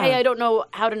and be like, Yeah. hey, I don't know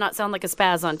how to not sound like a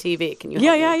spaz on TV. Can you help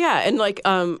Yeah, me? yeah. And like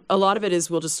a lot of it is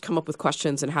we'll just come up with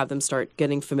questions and have them start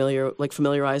getting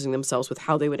familiarizing themselves with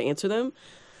how they would answer them,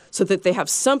 so that they have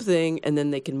something, and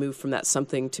then they can move from that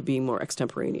something to being more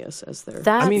extemporaneous as they're.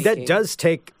 That- I mean, that speaking. does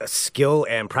take a skill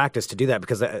and practice to do that,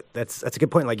 because that's a good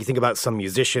point. Like, you think about some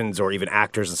musicians or even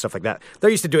actors and stuff like that. They're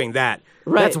used to doing that.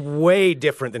 Right. That's way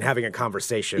different than having a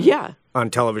conversation Yeah. on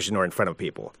television or in front of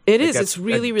people. It Like, is. that's It's a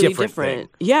really, really different different. thing.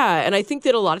 Yeah, and I think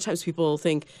that a lot of times people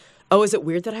think, oh, is it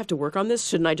weird that I have to work on this?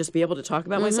 Shouldn't I just be able to talk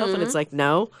about myself? And it's like,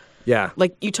 no. Yeah.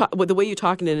 Like you talk, the way you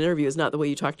talk in an interview is not the way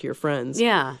you talk to your friends.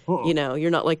 Yeah. You know, you're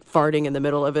not like farting in the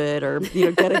middle of it or, you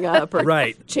know, getting up or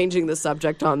Right. changing the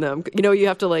subject on them. You know, you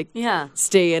have to like Yeah.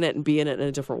 stay in it and be in it in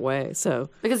a different way. So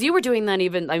Because you were doing that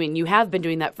you have been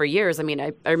doing that for years. I mean,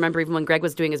 I remember even when Greg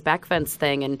was doing his back fence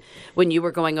thing and when you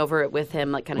were going over it with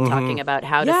him, like kind of talking about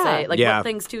how to Yeah. say, like Yeah. what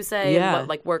things to say and what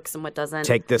like works and what doesn't.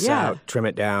 Take this Yeah. out, trim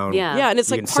it down. Yeah. yeah, and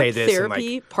it's You like can say part this in,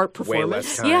 therapy, like, part way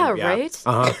less performance. time. Yeah,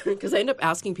 right? Because I end up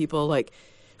asking people like,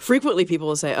 frequently people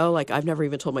will say, oh, like I've never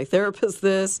even told my therapist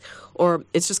this, or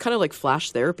it's just kind of like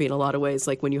flash therapy in a lot of ways,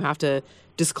 like when you have to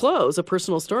disclose a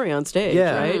personal story on stage,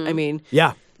 Yeah. right? I mean,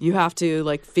 Yeah. you have to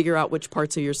like figure out which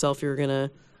parts of yourself you're going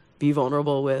to be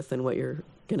vulnerable with and what you're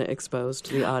going to expose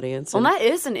to the audience. Well, And- that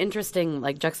is an interesting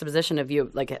like juxtaposition of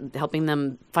you like helping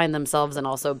them find themselves and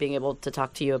also being able to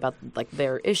talk to you about like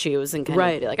their issues and kind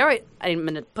Right. of be like, all right, I'm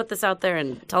going to put this out there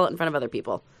and tell it in front of other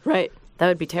people. right. That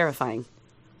would be terrifying.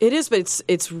 It is, but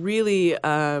it's really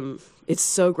it's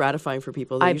so gratifying for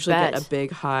people. They I usually bet. get a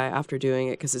big high after doing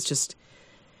it because it's just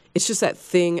that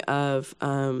thing of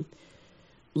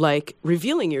like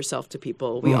revealing yourself to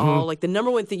people. We all like the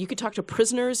number one thing. You could talk to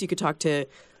prisoners. You could talk to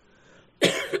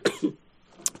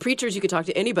preachers. You could talk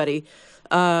to anybody.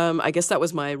 I guess that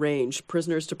was my range: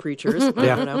 prisoners to preachers. I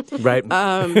don't know. Right.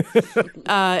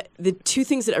 The two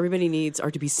things that everybody needs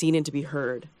are to be seen and to be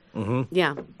heard.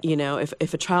 Yeah. You know,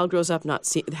 if a child grows up not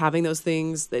having those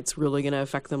things, it's really going to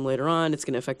affect them later on. It's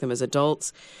going to affect them as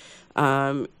adults.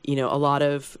 You know, a lot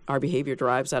of our behavior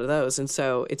derives out of those. And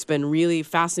so it's been really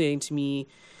fascinating to me.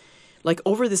 Like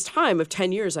over this time of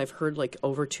 10 years, I've heard like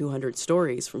over 200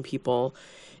 stories from people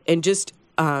and just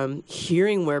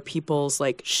hearing where people's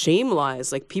like shame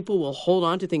lies. Like people will hold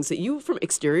on to things that you from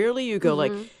exteriorly, you go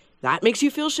like, that makes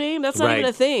you feel shame? That's not Right. even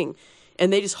a thing.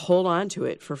 And they just hold on to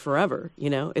it for forever. You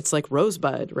know, it's like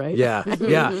Rosebud, right? Yeah.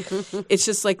 Yeah. It's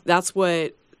just like that's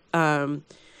what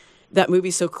that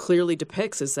movie so clearly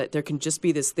depicts is that there can just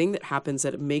be this thing that happens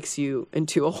that it makes you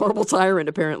into a horrible tyrant,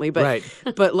 apparently. But Right.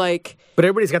 but like But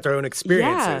everybody's got their own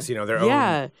experiences, you know, their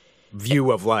own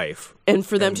view of life. and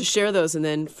for them to share those, and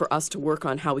then for us to work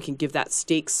on how we can give that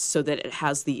stakes so that it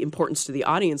has the importance to the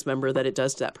audience member that it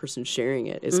does to that person sharing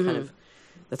it is kind of.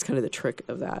 That's kind of the trick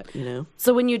of that, you know?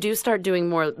 So when you do start doing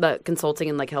more consulting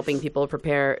and like helping people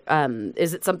prepare,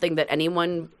 is it something that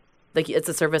anyone, like it's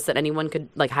a service that anyone could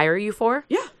like hire you for?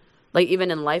 Yeah. Like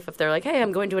even in life, if they're like, hey,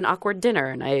 I'm going to an awkward dinner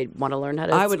and I want to learn how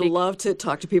to I would speak. love to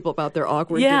talk to people about their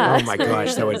awkward Yeah. Oh dinners. my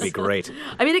gosh, that would be great.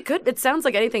 I mean, it sounds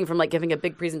like anything from like giving a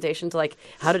big presentation to like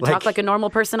how to Like- talk like a normal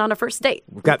person on a first date.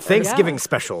 We've got Thanksgiving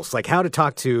specials, like how to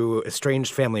talk to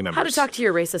estranged family members. How to talk to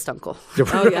your racist uncle.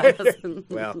 Oh yeah.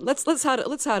 Well,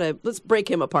 Let's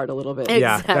break him apart a little bit.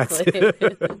 Yeah, that's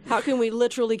Exactly. How can we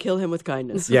literally kill him with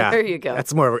kindness? yeah. There you go.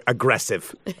 That's more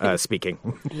aggressive speaking.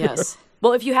 Yes.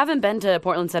 Well, if you haven't been to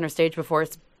Portland Center Stage before,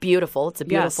 it's beautiful. It's a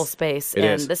beautiful Yes. space. It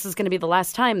and is. this is going to be the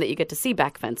last time that you get to see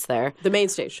Back Fence there. The main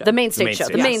stage show. The main stage show.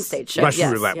 stage. The main Yes. stage show. Russian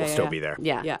yes. roulette will Yeah, still yeah. be there.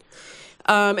 Yeah. Yeah.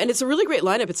 And it's a really great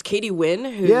lineup. It's Katie Wynn,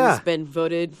 who's Yeah. been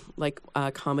voted like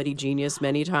a comedy genius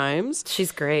many times.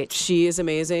 She's great. She is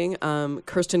amazing.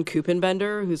 Kirsten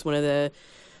Kupenbender, who's one of the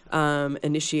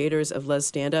initiators of Les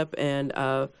Stand Up, and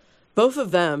both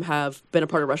of them have been a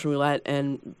part of Russian Roulette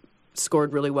and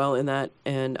scored really well in that,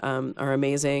 and are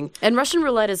amazing. And Russian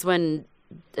roulette is when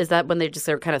they just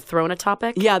are kind of thrown a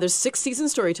topic? Yeah, there's 6 seasoned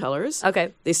storytellers.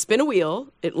 Okay. They spin a wheel.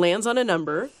 It lands on a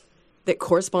number that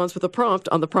corresponds with a prompt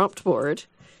on the prompt board.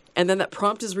 And then that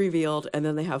prompt is revealed, and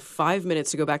then they have 5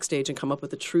 minutes to go backstage and come up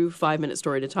with a true 5-minute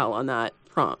story to tell on that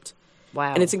prompt.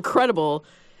 Wow. And it's incredible.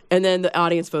 And then the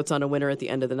audience votes on a winner at the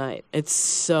end of the night. It's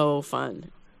so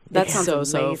fun. That It's sounds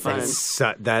so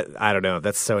amazing. fun. I don't know.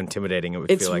 That's so intimidating. It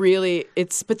would It's feel like really,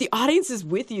 but the audience is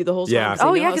with you the whole time. Yeah. 'cause they Oh,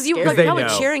 know yeah, how because you were scared they probably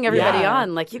know. cheering everybody Yeah.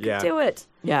 on. Like, you could Yeah. do it.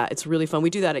 Yeah, it's really fun. We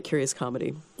do that at Curious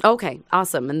Comedy. Okay,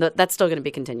 awesome. And that's still going to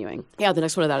be continuing. Yeah, the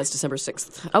next one of that is December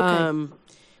 6th. Okay.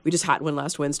 We just had one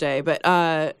last Wednesday, but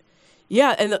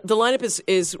yeah, and the lineup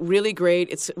is really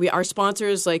great. Our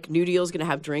sponsors, like New Deal, is going to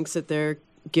have drinks that they're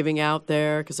giving out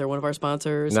there because they're one of our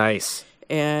sponsors. nice.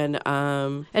 And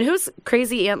And who's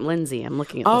Crazy Aunt Lindsay? I'm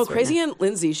looking at this right Crazy now. Aunt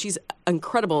Lindsay, she's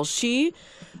incredible. She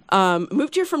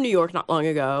moved here from New York not long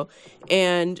ago,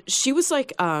 and she was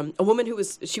like a woman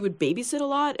she would babysit a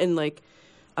lot and like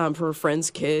for her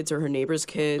friends' kids or her neighbors'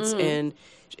 kids, and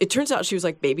it turns out she was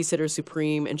like babysitter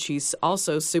supreme, and she's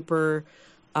also super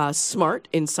smart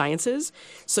in sciences.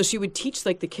 So she would teach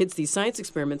like the kids these science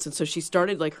experiments, and so she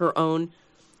started like her own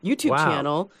YouTube Wow.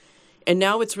 channel. And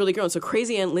now it's really grown. So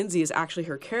Crazy Aunt Lindsay is actually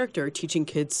her character teaching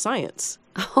kids science.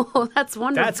 Oh, that's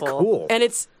wonderful. That's cool. And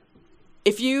it's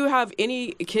if you have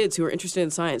any kids who are interested in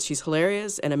science, she's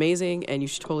hilarious and amazing, and you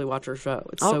should totally watch her show.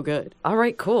 It's so good. All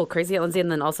right, cool. Crazy Aunt Lindsay,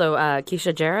 and then also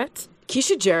Keisha Jarrett.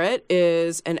 Keisha Jarrett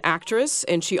is an actress,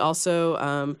 and she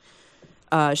also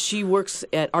she works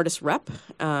at Artist Rep,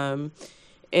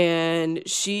 and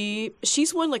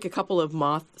she's won like a couple of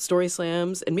Moth Story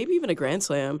Slams and maybe even a Grand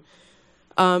Slam.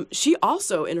 She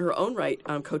also, in her own right,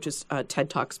 coaches TED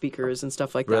Talk speakers and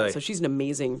stuff like that. Really? So she's an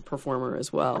amazing performer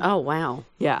as well. Oh, wow.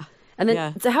 Yeah. And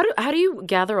then, so how do you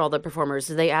gather all the performers?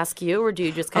 Do they ask you, or do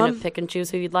you just kind of pick and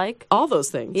choose who you'd like? All those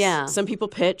things. Yeah. Some people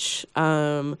pitch.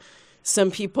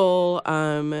 Some people,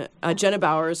 Jenna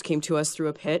Bowers came to us through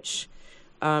a pitch.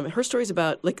 Her story's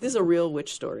about, like, this is a real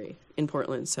witch story in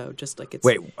Portland. So just like it's.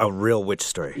 Wait, a real witch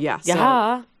story? Yeah.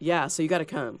 Yeah. Yeah. So you got to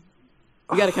come.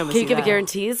 You got to come and Can you see give that.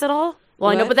 guarantees at all? Well,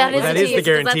 I know, What? but that Well, is That is the tease, 'cause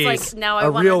guarantees. That's like, now I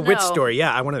a want real to witch know. story.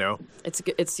 Yeah, I want to know.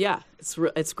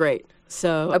 It's great.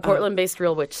 So A Portland-based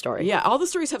real witch story. yeah, all the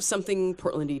stories have something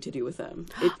Portlandy to do with them.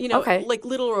 Okay. Like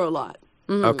little or a lot.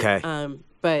 Okay.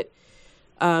 But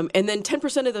and then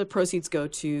 10% of the proceeds go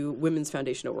to Women's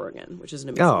Foundation of Oregon, which is an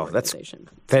amazing organization.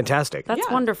 Fantastic. That's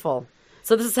Yeah. wonderful.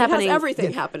 So this is It has happening.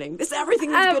 everything happening. This is everything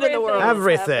that's good in the world.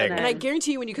 Everything. And I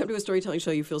guarantee you, when you come to a storytelling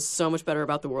show, you feel so much better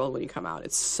about the world when you come out.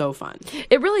 It's so fun.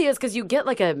 It really is, because you get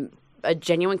like a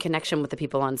genuine connection with the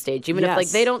people on stage. Even if like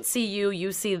Yes. they don't see you,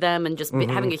 you see them, and just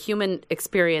having a human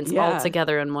experience all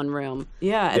together in one room.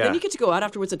 Yeah, and Yeah. then you get to go out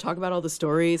afterwards and talk about all the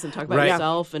stories and talk about Right.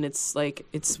 yourself, and it's like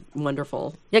it's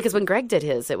wonderful. Yeah, because when Greg did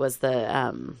his, it was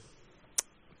the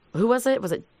who was it?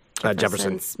 Was it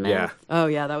Jefferson. Smith? Yeah. Oh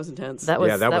yeah, that was intense. That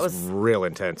was that was real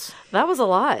intense. that was a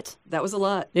lot. That was a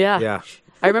lot. Yeah. Yeah.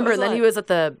 I remember, was and then a he lot. was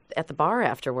at the bar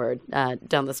afterward,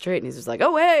 down the street, and he's just like,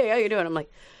 "Oh, hey, how you doing?" I'm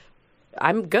like,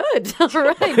 "I'm good. All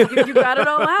right, you got it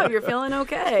all out. You're feeling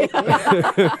okay."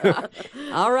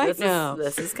 All right,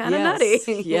 This is kind of Yes.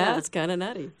 nutty. Yeah, it's kind of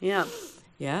nutty. Yeah.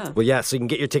 Yeah. Well, yeah, so you can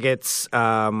get your tickets.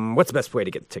 What's the best way to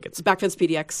get the tickets?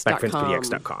 BackFencePDX.com.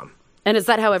 BackFencePDX.com. And is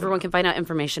that how everyone can find out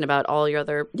information about all your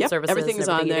other Yep, services? everything is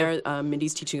on you do? there.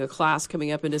 Mindy's teaching a class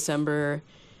coming up in December,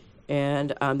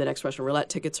 and the next Russian roulette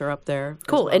tickets are up there. as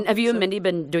Cool. well. And have you and So- Mindy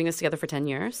been doing this together for 10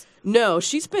 years? No,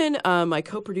 she's been my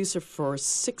co-producer for over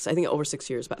 6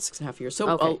 years, about 6.5 years. So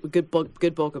Okay. a good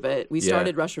bulk of it. We Yeah.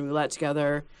 started Russian roulette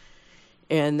together,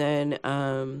 and then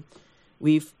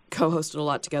we've co-hosted a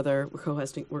lot together.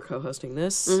 We're co-hosting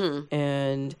this,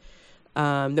 and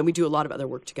then we do a lot of other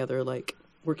work together, like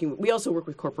working. We also work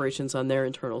with corporations on their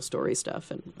internal story stuff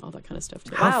and all that kind of stuff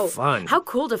too. How fun. How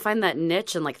cool to find that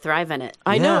niche and like thrive in it.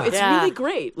 I know, Yeah. it's Yeah. really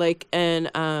great. Like, and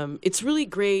it's really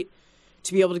great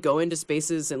to be able to go into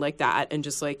spaces and like that and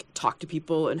just like talk to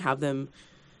people and have them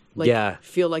like Yeah.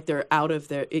 feel like they're out of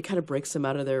their, it kind of breaks them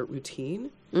out of their routine.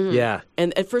 Yeah.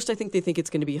 And at first I think they think it's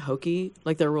going to be hokey.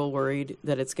 Like they're real worried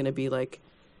that it's going to be like,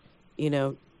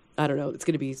 I don't know, it's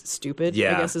going to be stupid,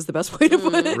 Yeah. I guess is the best way to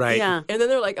put it. Right. Yeah. And then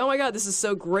they're like, "Oh my God, this is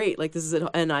so great! Like this is it."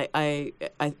 And I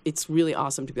it's really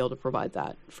awesome to be able to provide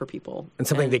that for people And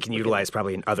something they can utilize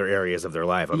probably in other areas of their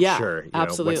life, I'm Yeah, sure. Once they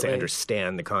absolutely.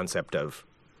 understand the concept of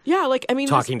Yeah, like I mean,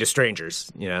 there's- talking to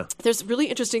strangers, you know? there's really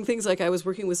interesting things. Like I was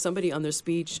working with somebody on their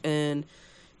speech, and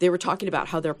they were talking about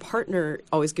how their partner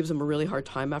always gives them a really hard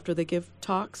time after they give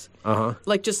talks.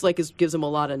 Like just like gives them a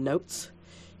lot of notes.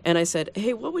 And I said,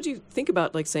 hey, what would you think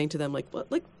about like saying to them, like,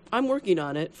 what, like I'm working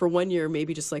on it for 1 year,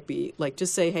 maybe just like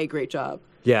just say, hey, great job.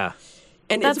 Yeah.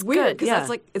 And That's it's weird good, because yeah. that's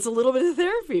like it's a little bit of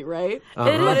therapy, right? is.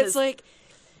 But it's like,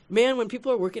 man, when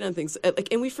people are working on things, like,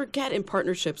 and we forget in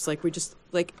partnerships, like we just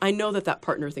like I know that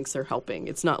partner thinks they're helping.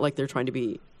 It's not like they're trying to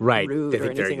be Right. rude They or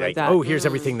think they're anything like, like that. oh, here's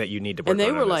everything that you need to work on. And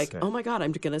they were on like, this. oh my God,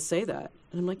 I'm going to say that.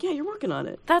 And I'm like, yeah, you're working on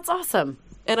it. That's awesome.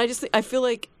 And I just I feel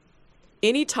like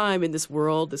any time in this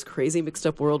world, this crazy mixed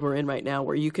up world we're in right now,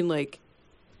 where you can like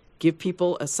give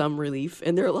people some relief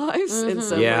in their lives and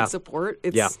some Yeah. like support,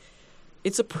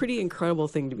 it's a pretty incredible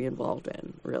thing to be involved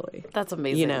in, really. That's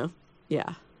amazing. You know?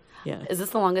 Yeah. Yeah. Is this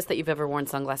the longest that you've ever worn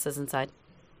sunglasses inside?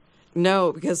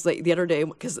 No, because like the other day,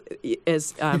 because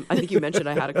as I think you mentioned,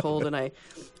 I had a cold, and I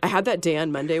had that day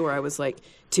on Monday where I was like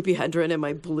Tippi Hedren in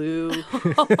my blue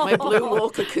wool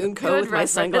cocoon coat Good with my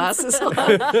reference. sunglasses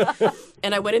on,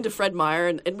 and I went into Fred Meyer,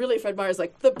 and really Fred Meyer's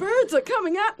like, the birds are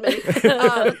coming at me.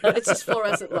 It's just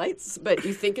fluorescent lights, but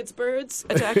you think it's birds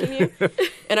attacking you.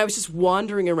 And I was just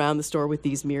wandering around the store with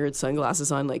these mirrored sunglasses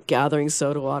on, like gathering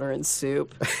soda water and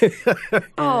soup.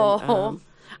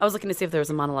 I was looking to see if there was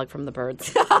a monologue from the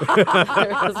birds.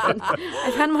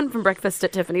 I've had one from Breakfast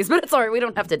at Tiffany's, but it's all right. We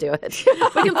don't have to do it.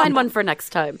 We can find one for next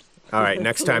time. All right,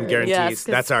 next time guarantees. Yes, 'cause-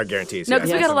 That's our guarantees. No, yes.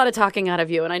 because we got a lot of talking out of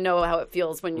you, and I know how it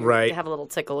feels when you Right. have a little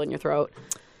tickle in your throat.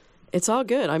 It's all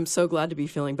good. I'm so glad to be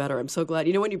feeling better. I'm so glad.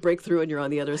 You know when you break through and you're on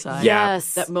the other side? Yeah.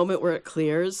 Yes. That moment where it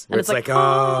clears. Where it's like,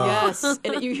 oh. Yes.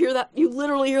 And you hear that. You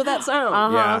literally hear that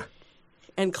sound. Yeah.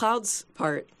 And Cloud's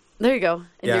part. There you go.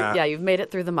 And Yeah. you've made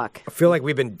it through the muck. I feel like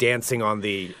we've been dancing on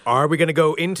the, are we going to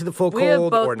go into the full We have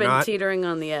cold both or been not? teetering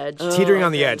on the edge. Teetering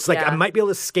on the edge. It's like Yeah. I might be able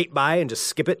to skate by and just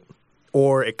skip it,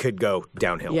 or it could go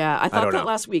downhill. Yeah, I thought don't that know.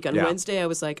 last week. On Yeah. Wednesday, I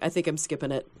was like, I think I'm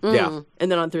skipping it. Yeah.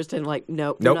 And then on Thursday, I'm like,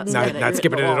 nope. Nope, you're not You're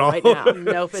skipping hitting it the at wall all. Right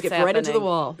now. Nope, it's Skip right into the happening.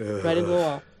 wall. Right into the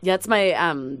wall. Yeah, it's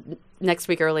my next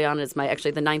week early on is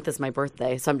actually the 9th is my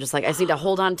birthday. So I'm just like, I just need to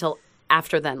hold on till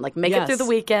after then. Like make it through the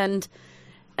weekend.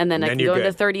 And then I can you're go into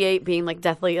good. 38 being like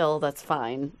deathly ill. That's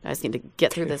fine. I just need to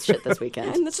get through this shit this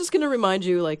weekend. And that's just going to remind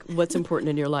you, like, what's important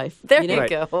in your life. There know? you Right.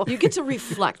 go. You get to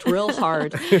reflect real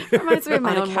hard. Reminds me of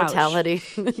my on a own couch. mortality.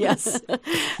 Yes.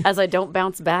 As I don't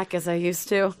bounce back as I used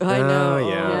to. I know.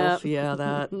 yeah. Yeah,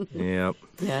 that. Yep.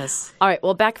 Yes. All right.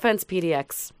 Well, back Fence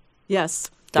PDX.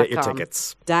 Yes. Get your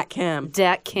tickets. DatCam.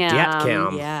 DatCam.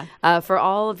 DatCam. Yeah. For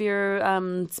all of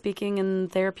your speaking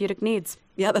and therapeutic needs.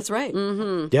 Yeah, that's right.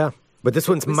 Yeah. But this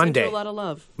one's We send Monday. you a lot of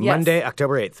love. Yes. Monday,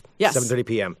 October 8th. Yes. 7:30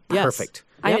 p.m. Yes. Perfect.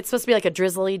 It's supposed to be like a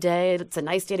drizzly day. It's a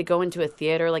nice day to go into a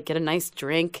theater, like get a nice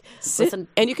drink. Listen,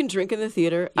 And you can drink in the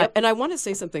theater. And I want to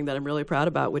say something that I'm really proud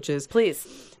about, which is please.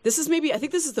 this is I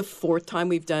think this is the 4th time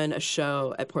we've done a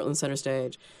show at Portland Center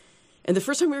Stage. And the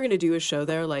first time we were going to do a show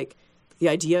there, like, the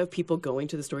idea of people going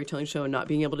to the storytelling show and not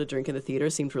being able to drink in the theater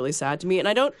seemed really sad to me. And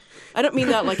I don't mean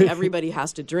that like everybody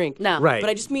has to drink. No. Right.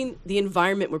 But I just mean the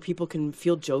environment where people can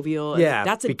feel jovial. Yeah, And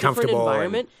that's a be different comfortable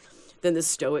environment than the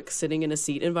stoic sitting in a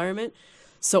seat environment.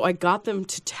 So I got them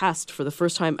to test for the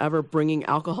first time ever bringing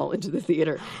alcohol into the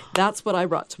theater. That's what I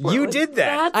brought to Portland. You did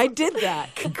that. I did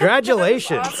that.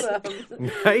 Congratulations.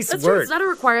 Nice That's true. work. It's not a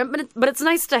requirement, but it's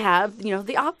nice to have,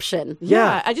 the option.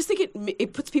 Yeah. I just think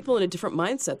it puts people in a different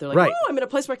mindset. They're like, Right. oh, I'm in a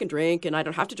place where I can drink, and I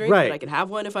don't have to drink, Right. but I can have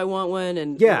one if I want one,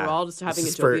 and Yeah. we're all just having a This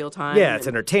is for- jovial time. Yeah, it's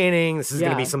and- entertaining. This is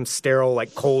going to be Yeah. some sterile,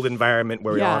 like cold environment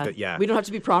where we all have to, we don't have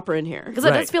to be proper in here. Because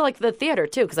it Right. does feel like the theater,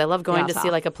 too, because I love going to Theater.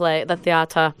 see, like, a play, the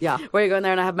theater. Yeah. Where you go in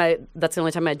there and I have that's the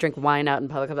only time I drink wine out in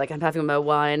public. I'm like, I'm having my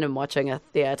wine and watching a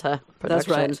theater That's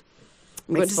production. right.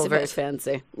 I'm going Makes to it feel sip very it.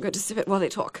 fancy. I'm going to sip it while they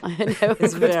talk. I know.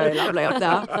 It's very lovely up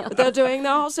there. What they're doing,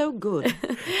 they're all so good.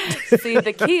 See,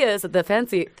 the key is at the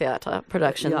fancy theater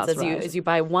productions Yeah, that's is right. you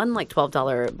buy one, like,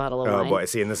 $12 bottle of Oh, wine. boy.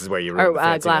 See, and this is where you Or ruin the a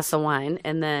fanciness. glass of wine,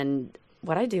 and then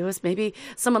what I do is maybe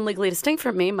someone legally distinct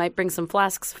from me might bring some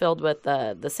flasks filled with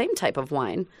the same type of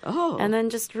wine, Oh. and then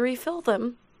just refill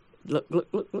them. Look.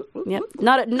 Yep,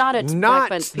 not at Not, Black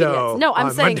Fence though, PDX. No, I'm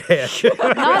on saying Monday.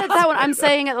 not at that one. I'm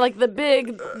saying at like the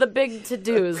big to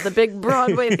dos, the big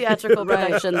Broadway theatrical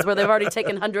productions where they've already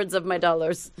taken hundreds of my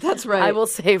dollars. That's right. I will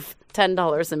save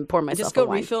 $10 and pour myself Just go a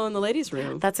wine. refill in the ladies'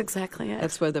 room. That's exactly it.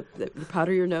 That's where you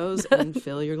powder your nose and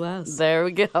fill your glass. There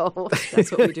we go. That's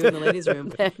what we do in the ladies'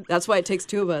 room. That's why it takes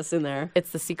 2 of us in there.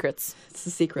 It's the secrets. It's the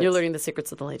secret. You're learning the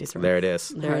secrets of the ladies' room. There it is.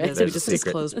 There it is. There's We just the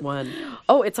secret. disclosed one.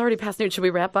 Oh, it's already past noon. Should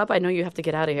we wrap up? I know you have to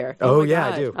get out of here. Oh, my yeah, I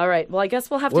God. do. All right. Well, I guess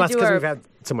we'll have Well, to that's do because our. we've had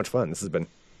so much fun. This has been.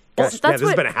 Well, Gosh, that's yeah, this has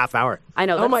what- been a half hour. I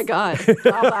know. Oh my that's- God.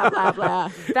 Blah, blah, blah, blah.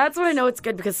 That's when I know it's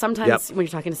good because sometimes Yep. when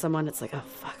you're talking to someone, it's like, oh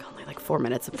fuck, only like 4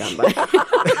 minutes have gone by.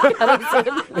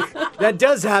 That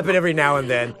does happen every now and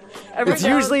then. Every It's now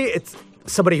and- usually it's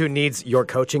somebody who needs your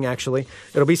coaching. Actually,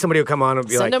 it'll be somebody who come on and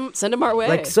be Send like, them our way.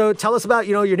 like, so tell us about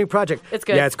your new project. It's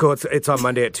good. Yeah, it's cool. It's on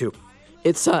Monday at 2.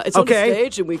 It's on Okay. the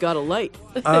stage and we got a light.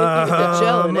 We got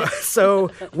gel in it. So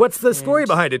what's the story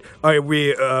behind it? All right,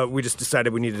 we just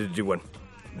decided we needed to do one.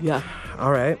 Yeah.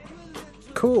 All right.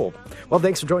 Cool. Well,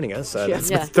 thanks for joining us. This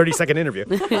is Yeah. a 30-second interview.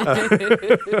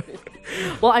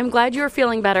 Well, I'm glad you're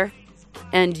feeling better,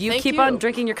 and you Thank keep you. on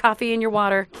drinking your coffee and your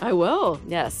water. I will.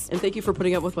 Yes. And thank you for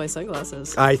putting up with my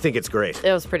sunglasses. I think it's great.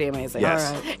 It was pretty amazing.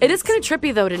 Yes. All right. It is kind of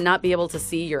trippy though to not be able to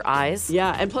see your eyes.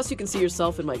 Yeah, and plus you can see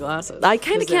yourself in my glasses. I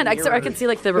kind of 'Cause they're can. I mirrored. can see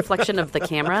like the reflection of the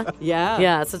camera. Yeah.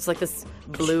 Yeah, so it's like this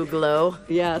blue glow.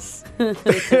 Yes. That's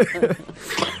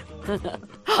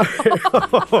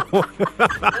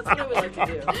what I would like to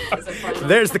do. as a final-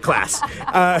 There's the class.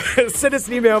 Send us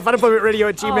an email,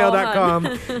 funemploymentradio@gmail.com.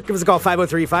 Give us a call,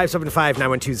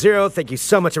 503-575-9120. Thank you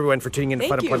so much, everyone, for tuning in to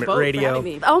Fun Thank you Employment both for Radio. having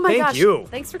me. Oh my Thank gosh. you.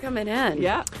 Thanks for coming in.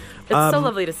 Yeah. It's so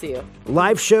lovely to see you.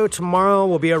 Live show tomorrow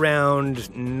will be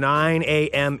around 9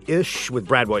 a.m.-ish with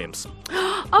Brad Williams.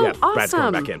 Oh, Yeah, Brad's coming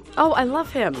awesome. back in. Oh, I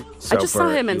love him. So I just saw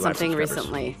for him in you live something subscribers.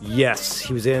 recently. Yes,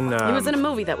 he was in He was in a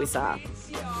movie that we saw.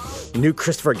 new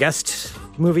Christopher Guest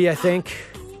movie, I think.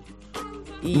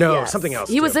 No, Yes. something else,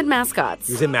 He was too. in Mascots.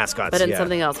 He was in Mascots, but in yeah.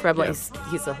 something else. Probably Yeah.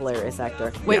 he's a hilarious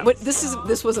actor. Wait, Yeah. what?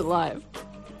 This wasn't live.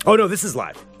 Oh, no, this is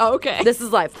live. Oh, okay. This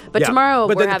is live. But Yeah. tomorrow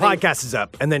But we're then the having... podcast is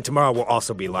up, and then tomorrow we'll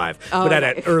also be live, Oh, but at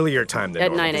okay. an earlier time than At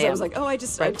normal. 9 I a.m. was like,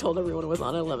 I told everyone it was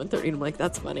on at 11:30, and I'm like,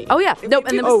 that's funny. Oh, yeah. It No, would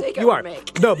be and a then- mistake I You would are.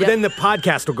 make. No, but then the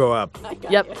podcast will go up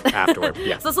Yep. afterward.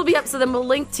 Yeah. So this will be up. So then we'll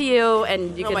link to you,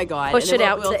 and you Oh can my God. push And it then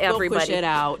out we'll to everybody. push it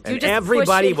out. You And just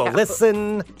everybody push it will out.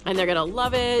 listen. And they're going to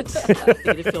love it. They're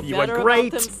going to feel You were better great.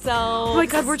 about themselves. Oh my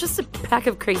God, we're just a pack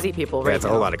of crazy people right That's a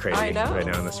now. whole lot of crazy I know. right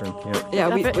now in this room. Yeah.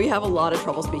 Yeah, we have a lot of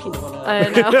trouble speaking to one another. I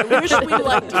know. I wish we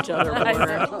liked each other I more.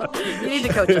 know. You need to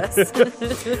coach us.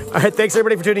 All right, thanks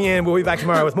everybody for tuning in. We'll be back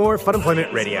tomorrow with more Fun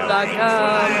Employment Radio. Bye.